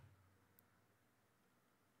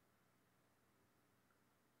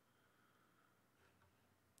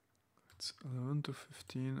 It's 11 to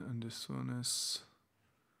 15, and this one is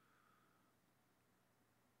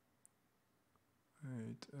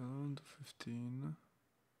 11 to 15.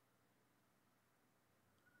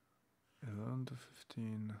 11 to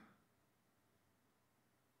 15.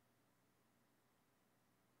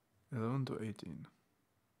 11 to 18.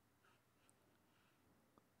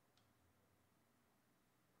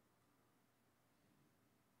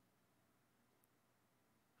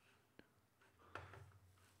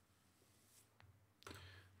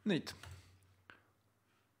 Neat.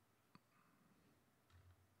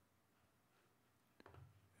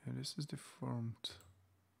 Yeah, this is deformed.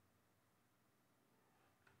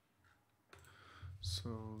 So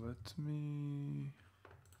let me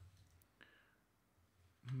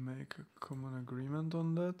make a common agreement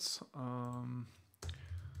on that.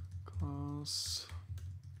 Class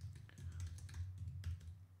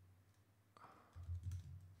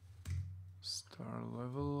star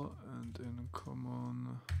level, and in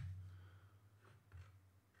common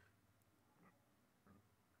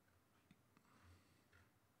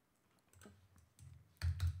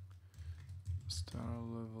star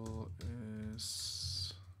level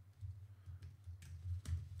is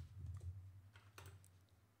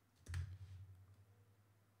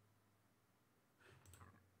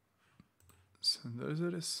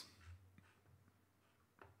standard.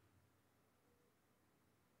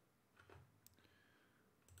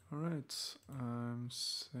 Alright, I'm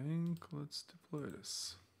saying let's deploy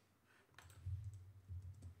this.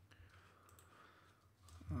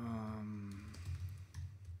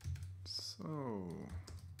 So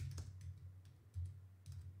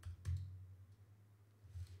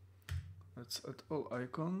let's add all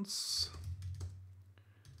icons.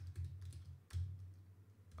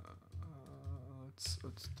 Let's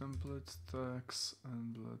add template tags,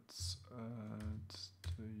 and let's add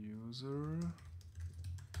the user.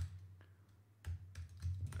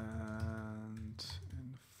 And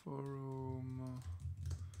in Phorum,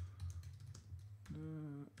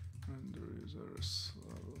 the render users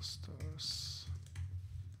level stars.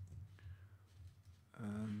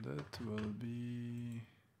 And that will be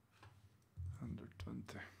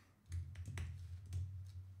 120.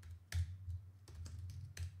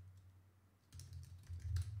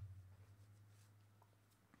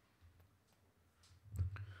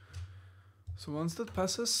 So once that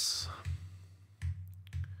passes,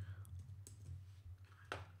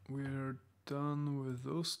 we're done with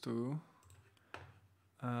those two.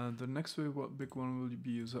 The next big one will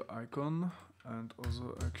be user icon and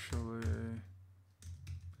also actually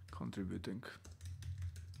contributing.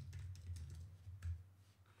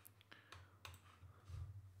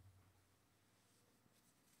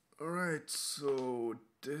 Alright, so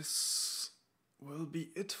this will be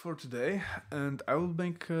it for today, and I will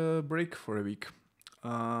make a break for a week.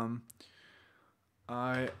 I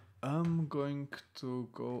am going to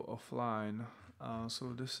go offline,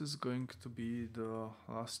 so this is going to be the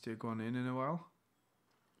last TGY in a while.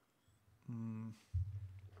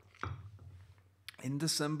 In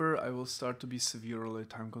December, I will start to be severely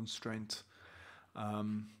time constrained.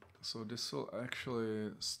 So this will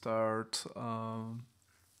actually start,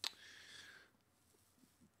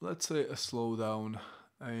 let's say, a slowdown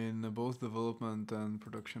in both development and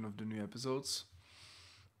production of the new episodes.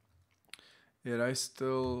 Yet I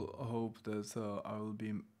still hope that I will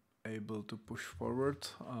be able to push forward,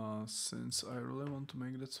 since I really want to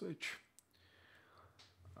make that switch.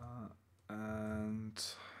 And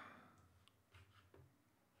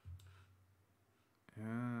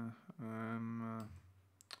yeah, I'm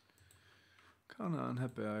kinda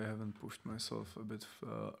unhappy I haven't pushed myself a bit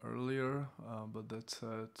earlier, but that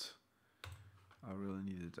said, I really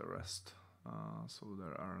needed a rest, so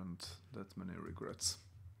there aren't that many regrets.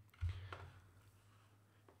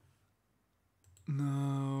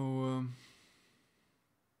 Now,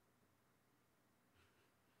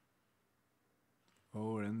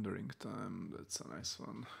 rendering time, that's a nice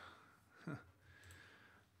one.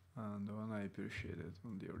 And the one I appreciated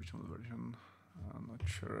on the original version. I'm not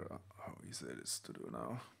sure how easy it is to do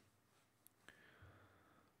now.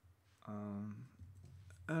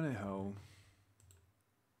 Anyhow,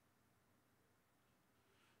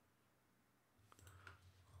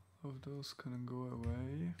 all of those can go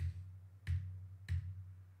away.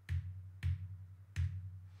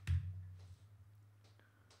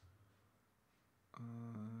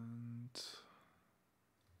 And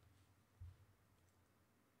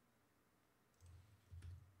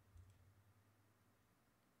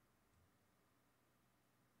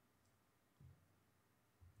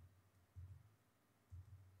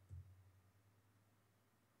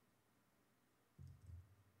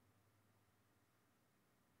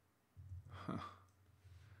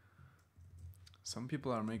some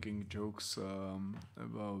people are making jokes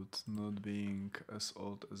about not being as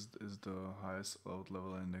old as is the highest old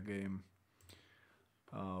level in the game,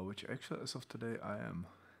 which actually as of today I am.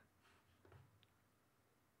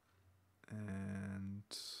 And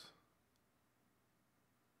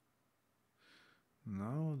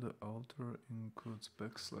now the alter includes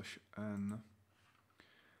 \n,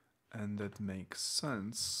 and that makes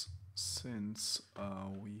sense since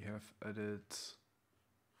we have added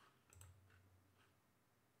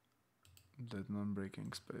that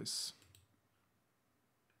non-breaking space.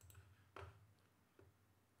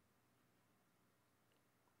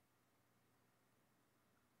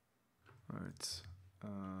 Right,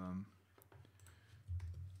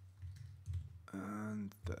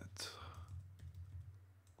 and that.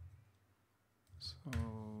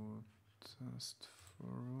 So test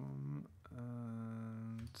forum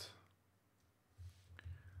and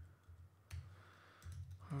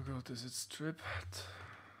oh god, is it stripped?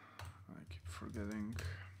 I keep forgetting.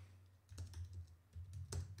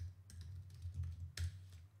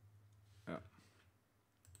 Yeah.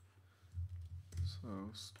 So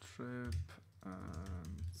strip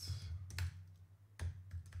and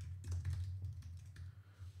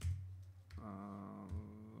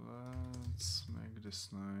let's make this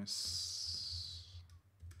nice.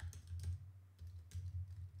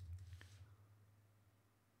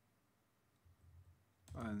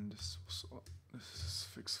 And this is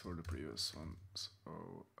fixed for the previous one.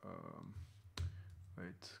 So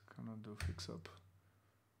wait, cannot do fix up.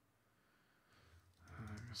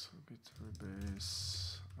 I guess we'll be to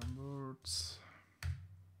rebase onboards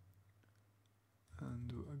and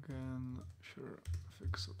do again. Sure,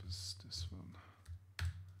 fix up is this one.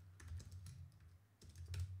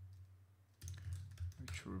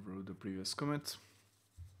 review the previous commit.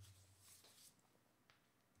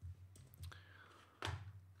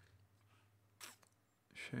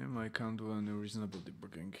 Shame I can't do any reasonable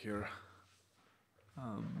debugging here,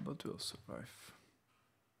 but we'll survive.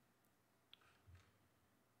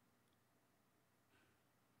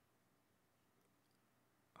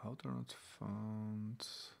 Outer not found.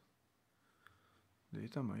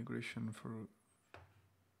 Data migration for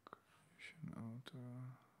outer.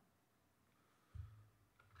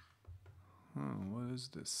 What is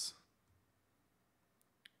this?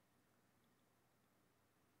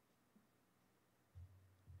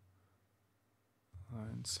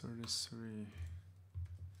 Line 33.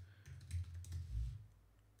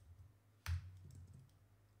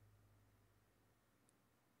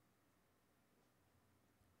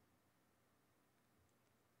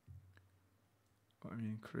 I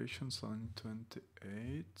mean, creations line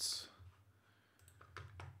 28.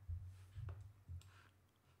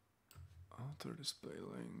 Outer display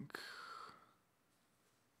link.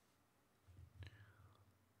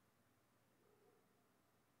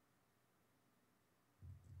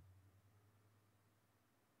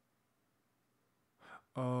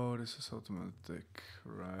 Oh, this is automatic,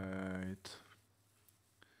 right?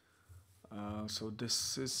 So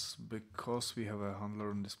this is because we have a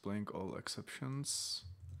handler displaying all exceptions.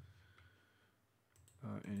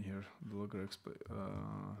 In here, the logger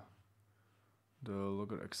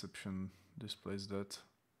exception displays that.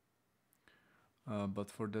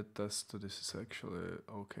 But for that test, this is actually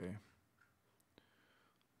okay.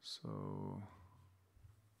 So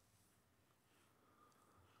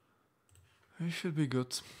it should be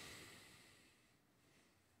good.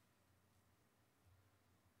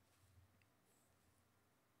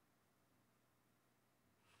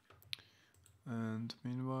 And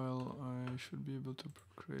meanwhile, I should be able to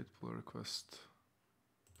create pull request.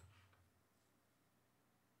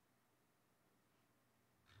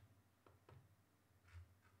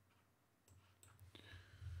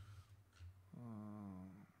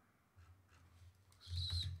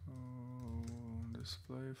 So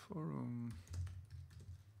display forum.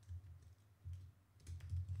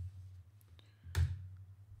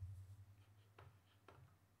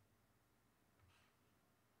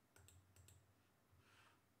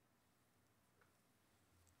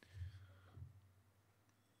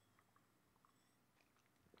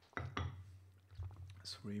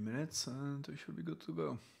 It's 3 minutes and we should be good to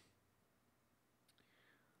go.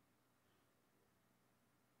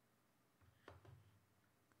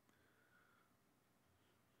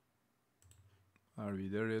 Are we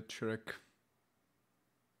there yet, Shrek?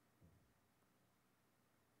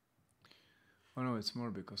 Oh no, it's more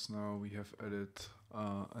because now we have added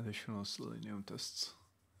additional Selenium tests.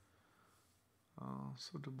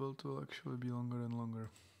 So the build will actually be longer and longer.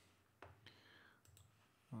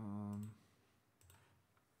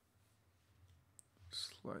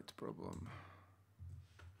 Slight problem.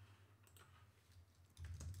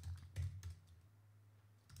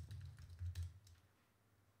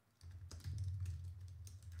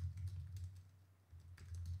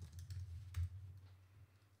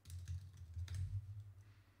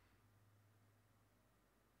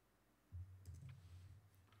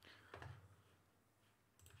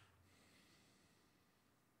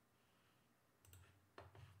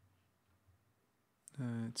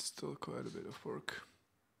 It's still quite a bit of work.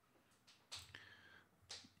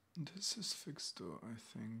 This is fixed though, I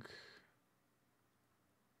think.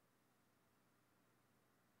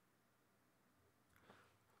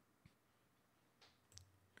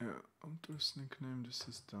 Yeah, author's nickname, this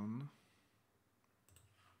is done.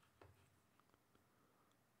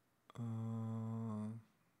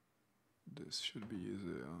 This should be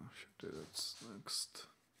easy, should do that next.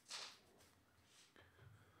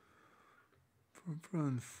 Proper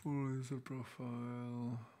and full user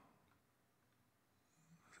profile.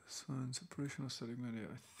 Sign separation of static media.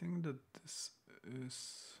 I think that this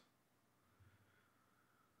is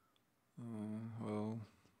well,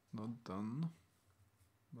 not done,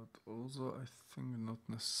 but also I think not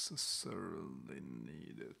necessarily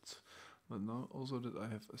needed. But now also that I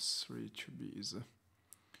have S3, it should be easy.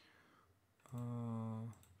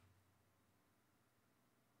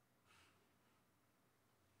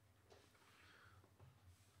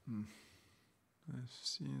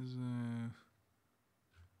 This is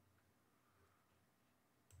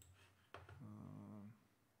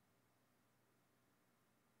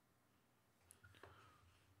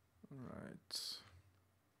right.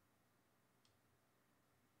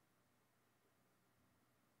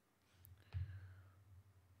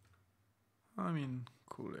 I mean,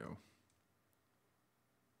 coolio.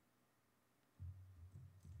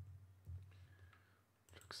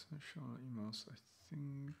 Extensional emails, I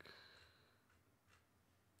think.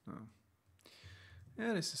 No.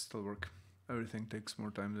 Yeah, this is still work. Everything takes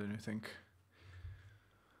more time than you think.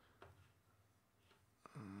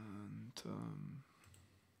 And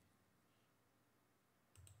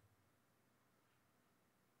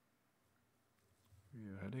we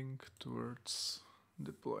are heading towards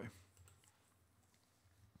deploy.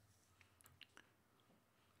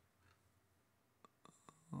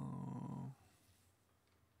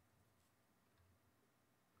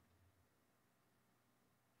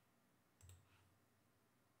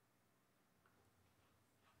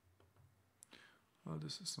 Oh,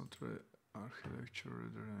 this is not really architecture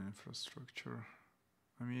rather than infrastructure.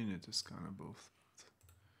 I mean, it is kind of both.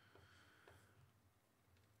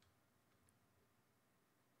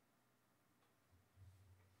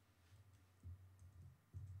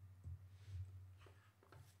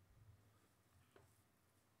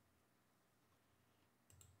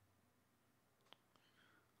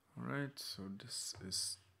 Alright, so this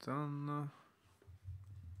is done.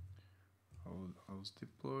 I'll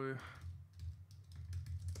deploy.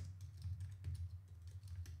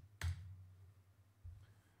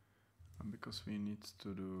 And because we need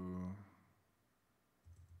to do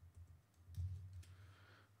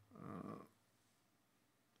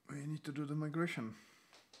the migration.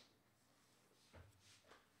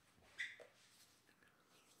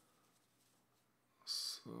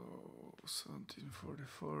 So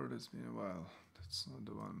 1744, that's been a while. That's not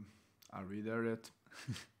the one. Are we there yet?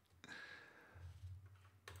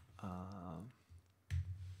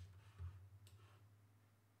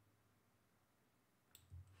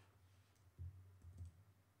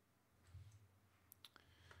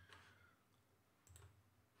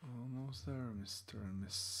 Almost there, Mr. and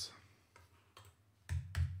Miss.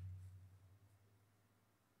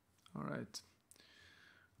 Alright.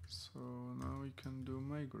 So now we can do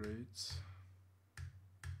migrate.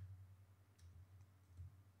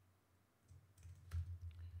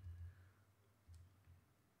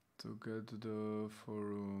 To get the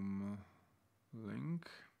forum link.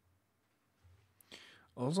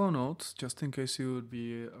 Also note, just in case you would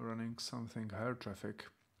be running something higher traffic,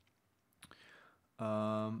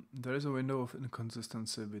 there is a window of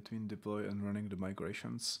inconsistency between deploy and running the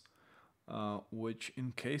migrations, which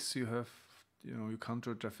in case you have, you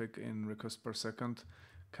counter traffic in requests per second,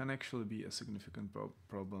 can actually be a significant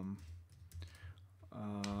problem.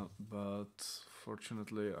 But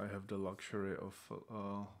fortunately, I have the luxury of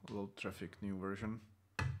low traffic new version.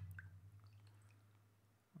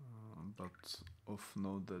 But of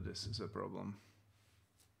note that this is a problem.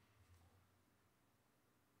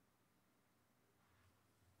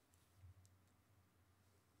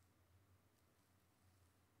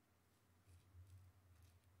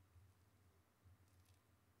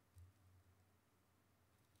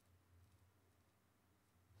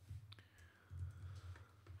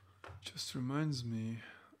 Just reminds me,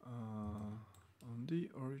 on the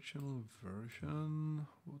original version,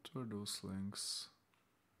 what were those links?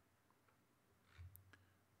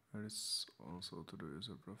 There is also to the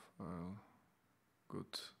user profile.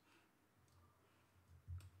 Good.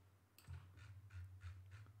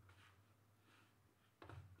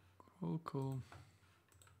 Cool.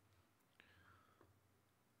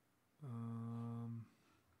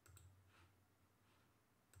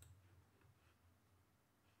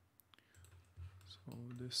 So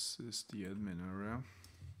this is the admin area.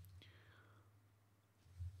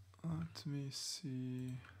 Let me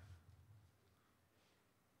see.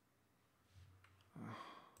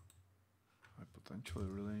 I potentially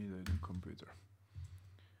really need a new computer.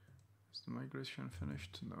 Is the migration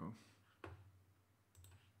finished? No.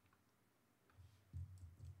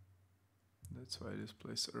 That's why it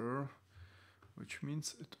displays error, which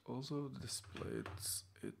means it also displays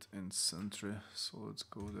it in Sentry. So let's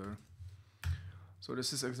go there. So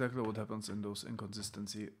this is exactly what happens in those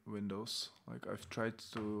inconsistency windows. Like I've tried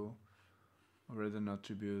to read an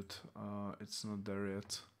attribute, it's not there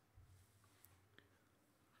yet.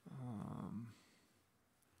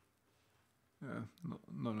 Yeah,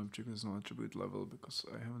 non-object is no attribute level because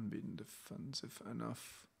I haven't been defensive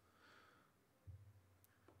enough.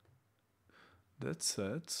 That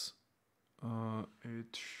said,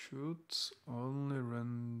 it should only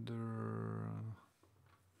render...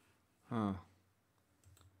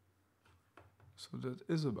 So that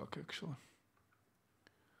is a bug actually.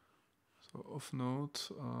 So of note,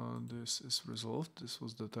 this is resolved. This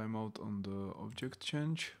was the timeout on the object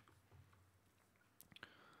change.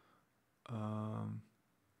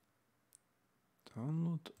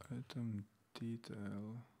 Download item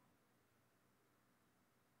detail.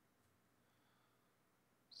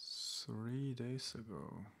 3 days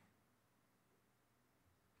ago.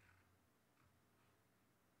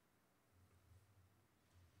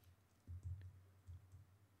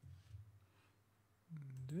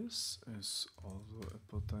 This is also a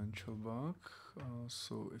potential bug.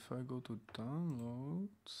 So if I go to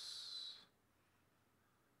downloads,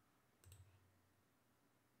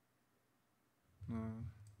 no,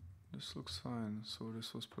 this looks fine. So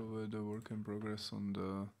this was probably the work in progress on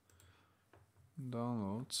the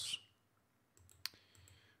downloads.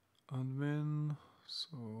 Admin,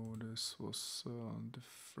 so this was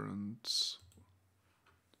different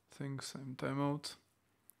thing, same timeout.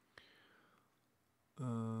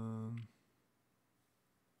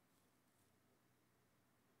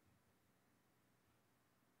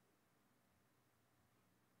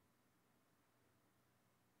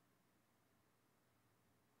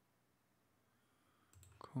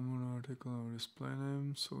 Common article or display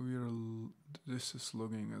name. So we are. This is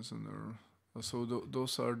logging as an error. So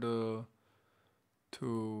those are the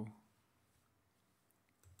two.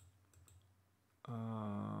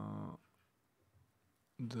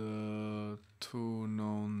 The two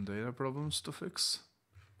known data problems to fix.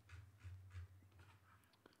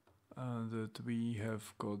 That we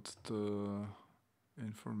have got the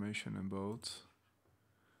information about.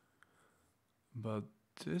 But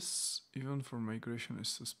this, even for migration, is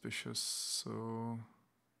suspicious, so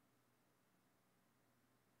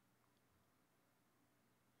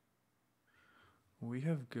we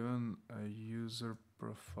have given a user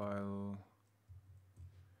profile.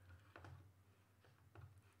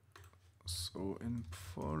 So in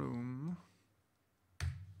Phorum,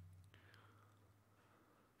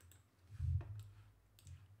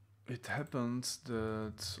 it happens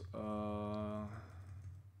that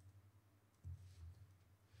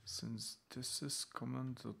since this is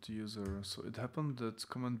comment.user, so it happened that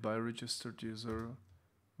comment by registered user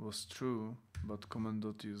was true, but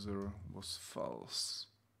comment.user was false.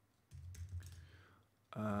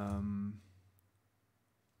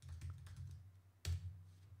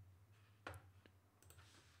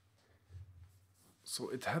 So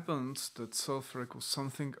it happens that self-rec was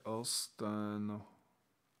something else than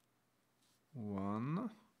 1.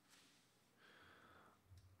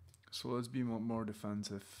 So let's be more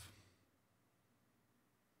defensive.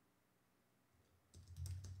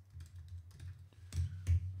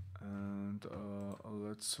 And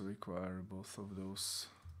let's require both of those.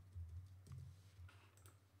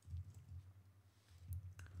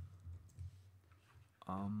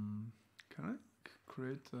 Can I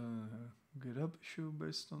create a GitHub issue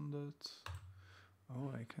based on that?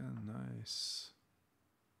 Oh, I can, nice.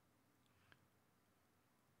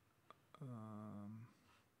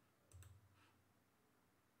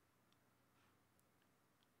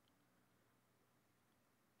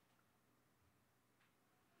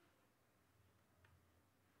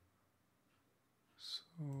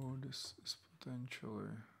 So this is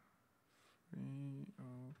potentially free,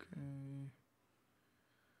 okay.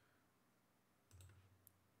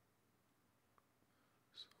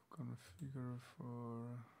 So configure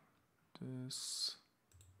for this.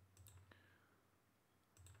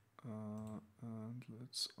 And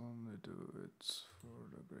let's only do it for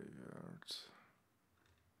the graveyard.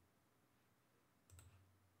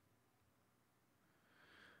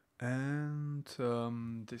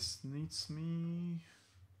 And this needs me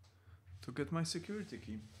to get my security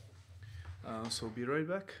key. So be right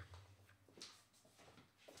back.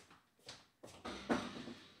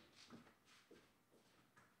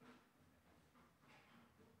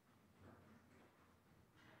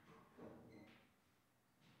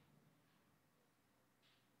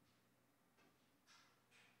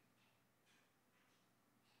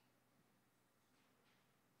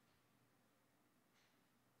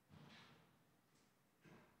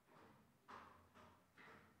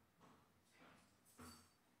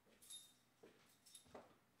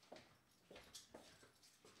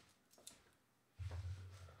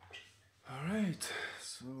 Alright,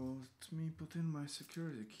 so let me put in my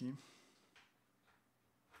security key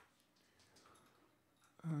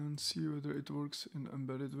and see whether it works in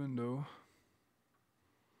embedded window.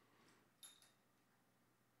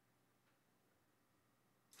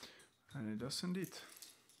 And it does indeed.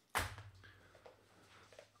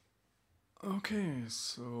 Okay,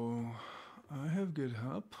 so I have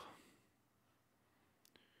GitHub.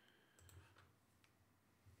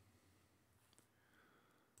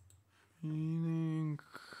 Meaning,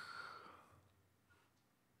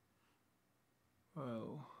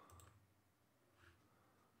 well,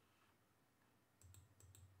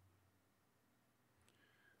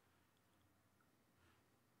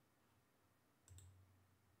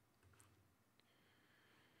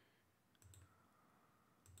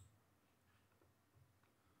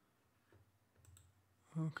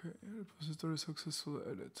 Okay, repository successfully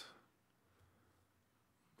added.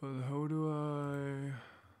 But how do I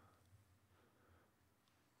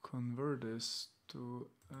convert this to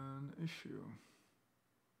an issue?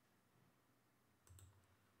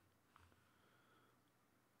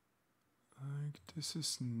 Like, this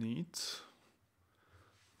is neat,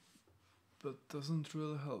 but doesn't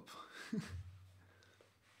really help.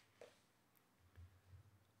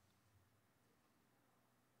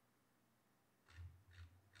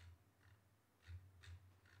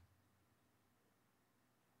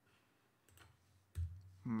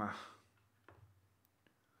 Meh.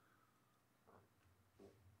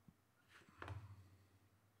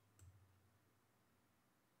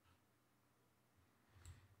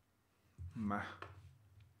 Meh.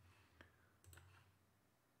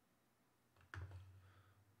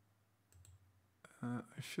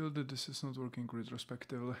 I feel that this is not working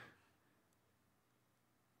retrospectively.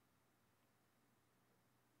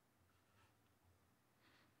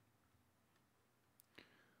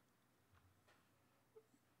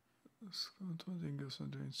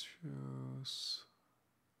 Issues.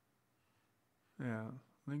 Yeah,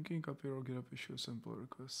 linking up your GitHub issues and pull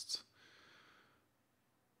requests.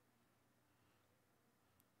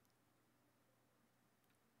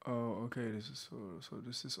 Oh, okay. This is so.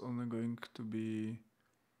 This is only going to be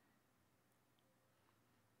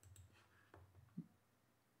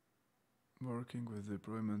working with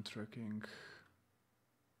deployment tracking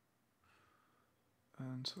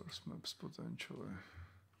and source maps potentially.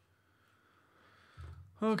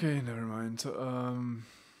 Okay, never mind.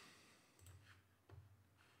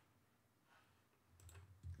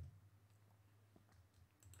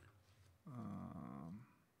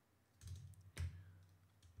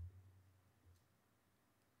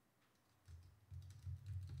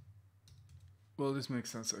 Well, this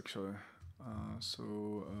makes sense actually.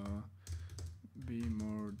 Be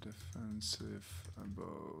more defensive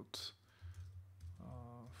about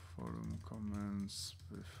forum comments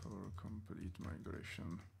before complete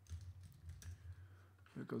migration.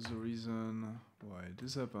 Because the reason why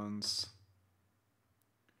this happens,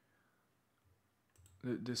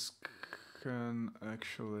 this can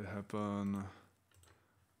actually happen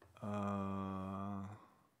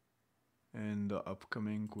in the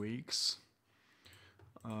upcoming weeks,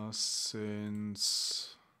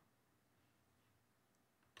 since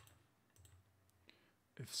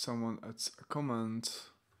if someone adds a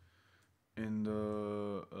comment in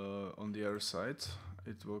the on the other side,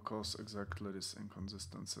 it will cause exactly this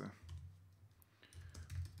inconsistency.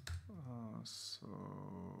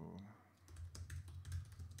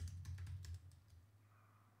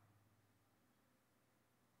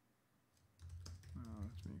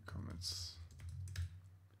 Let me commits.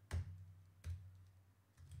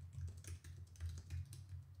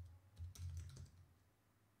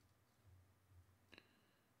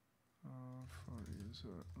 For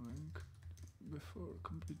user link before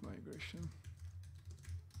complete migration.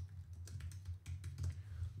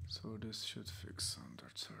 So this should fix under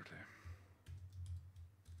 30.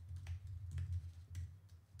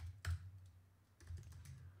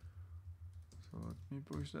 So let me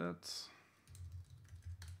push that.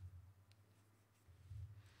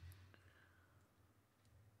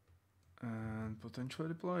 And potentially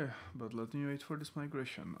deploy, but let me wait for this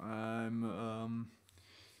migration.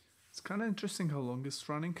 It's kind of interesting how long it's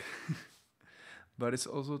running, but it's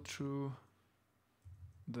also true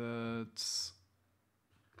that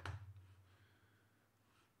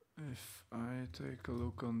if I take a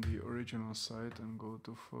look on the original site and go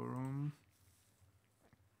to forum,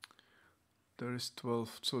 there is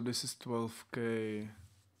 12, so this is 12k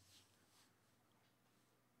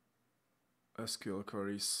SQL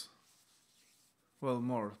queries. Well,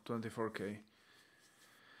 more, 24k.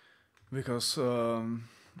 Because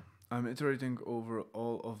I'm iterating over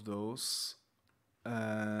all of those,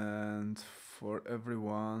 and for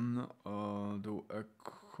everyone do a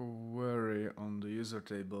query on the user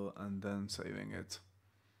table and then saving it.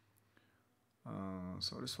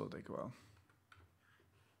 So this will take a while.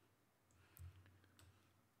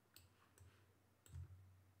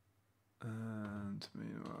 And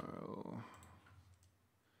meanwhile,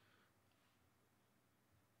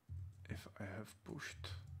 if I have pushed,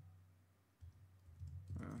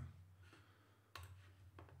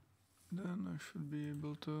 then I should be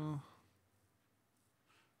able to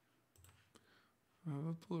have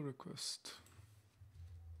a pull request.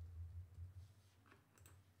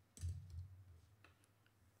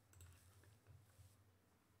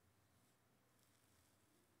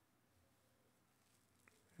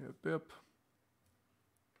 Yep.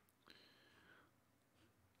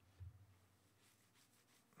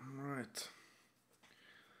 Right.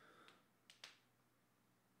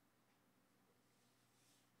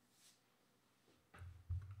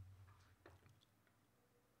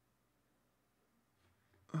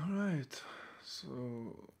 Alright,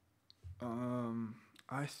 so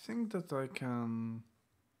I think that I can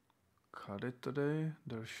cut it today.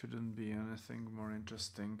 There shouldn't be anything more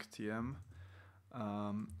interesting TM.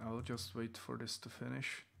 I'll just wait for this to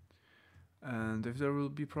finish. And if there will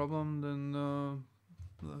be problem, then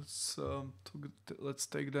let's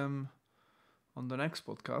take them on the next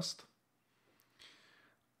podcast.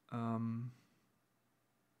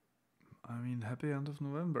 Happy end of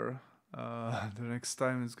November. The next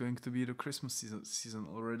time is going to be the Christmas season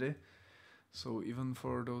already. So even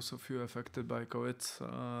for those of you affected by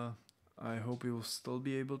COVID, I hope you will still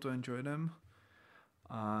be able to enjoy them.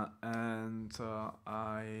 And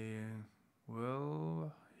I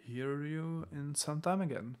will hear you in some time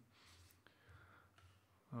again.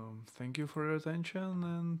 Thank you for your attention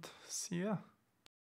and see ya.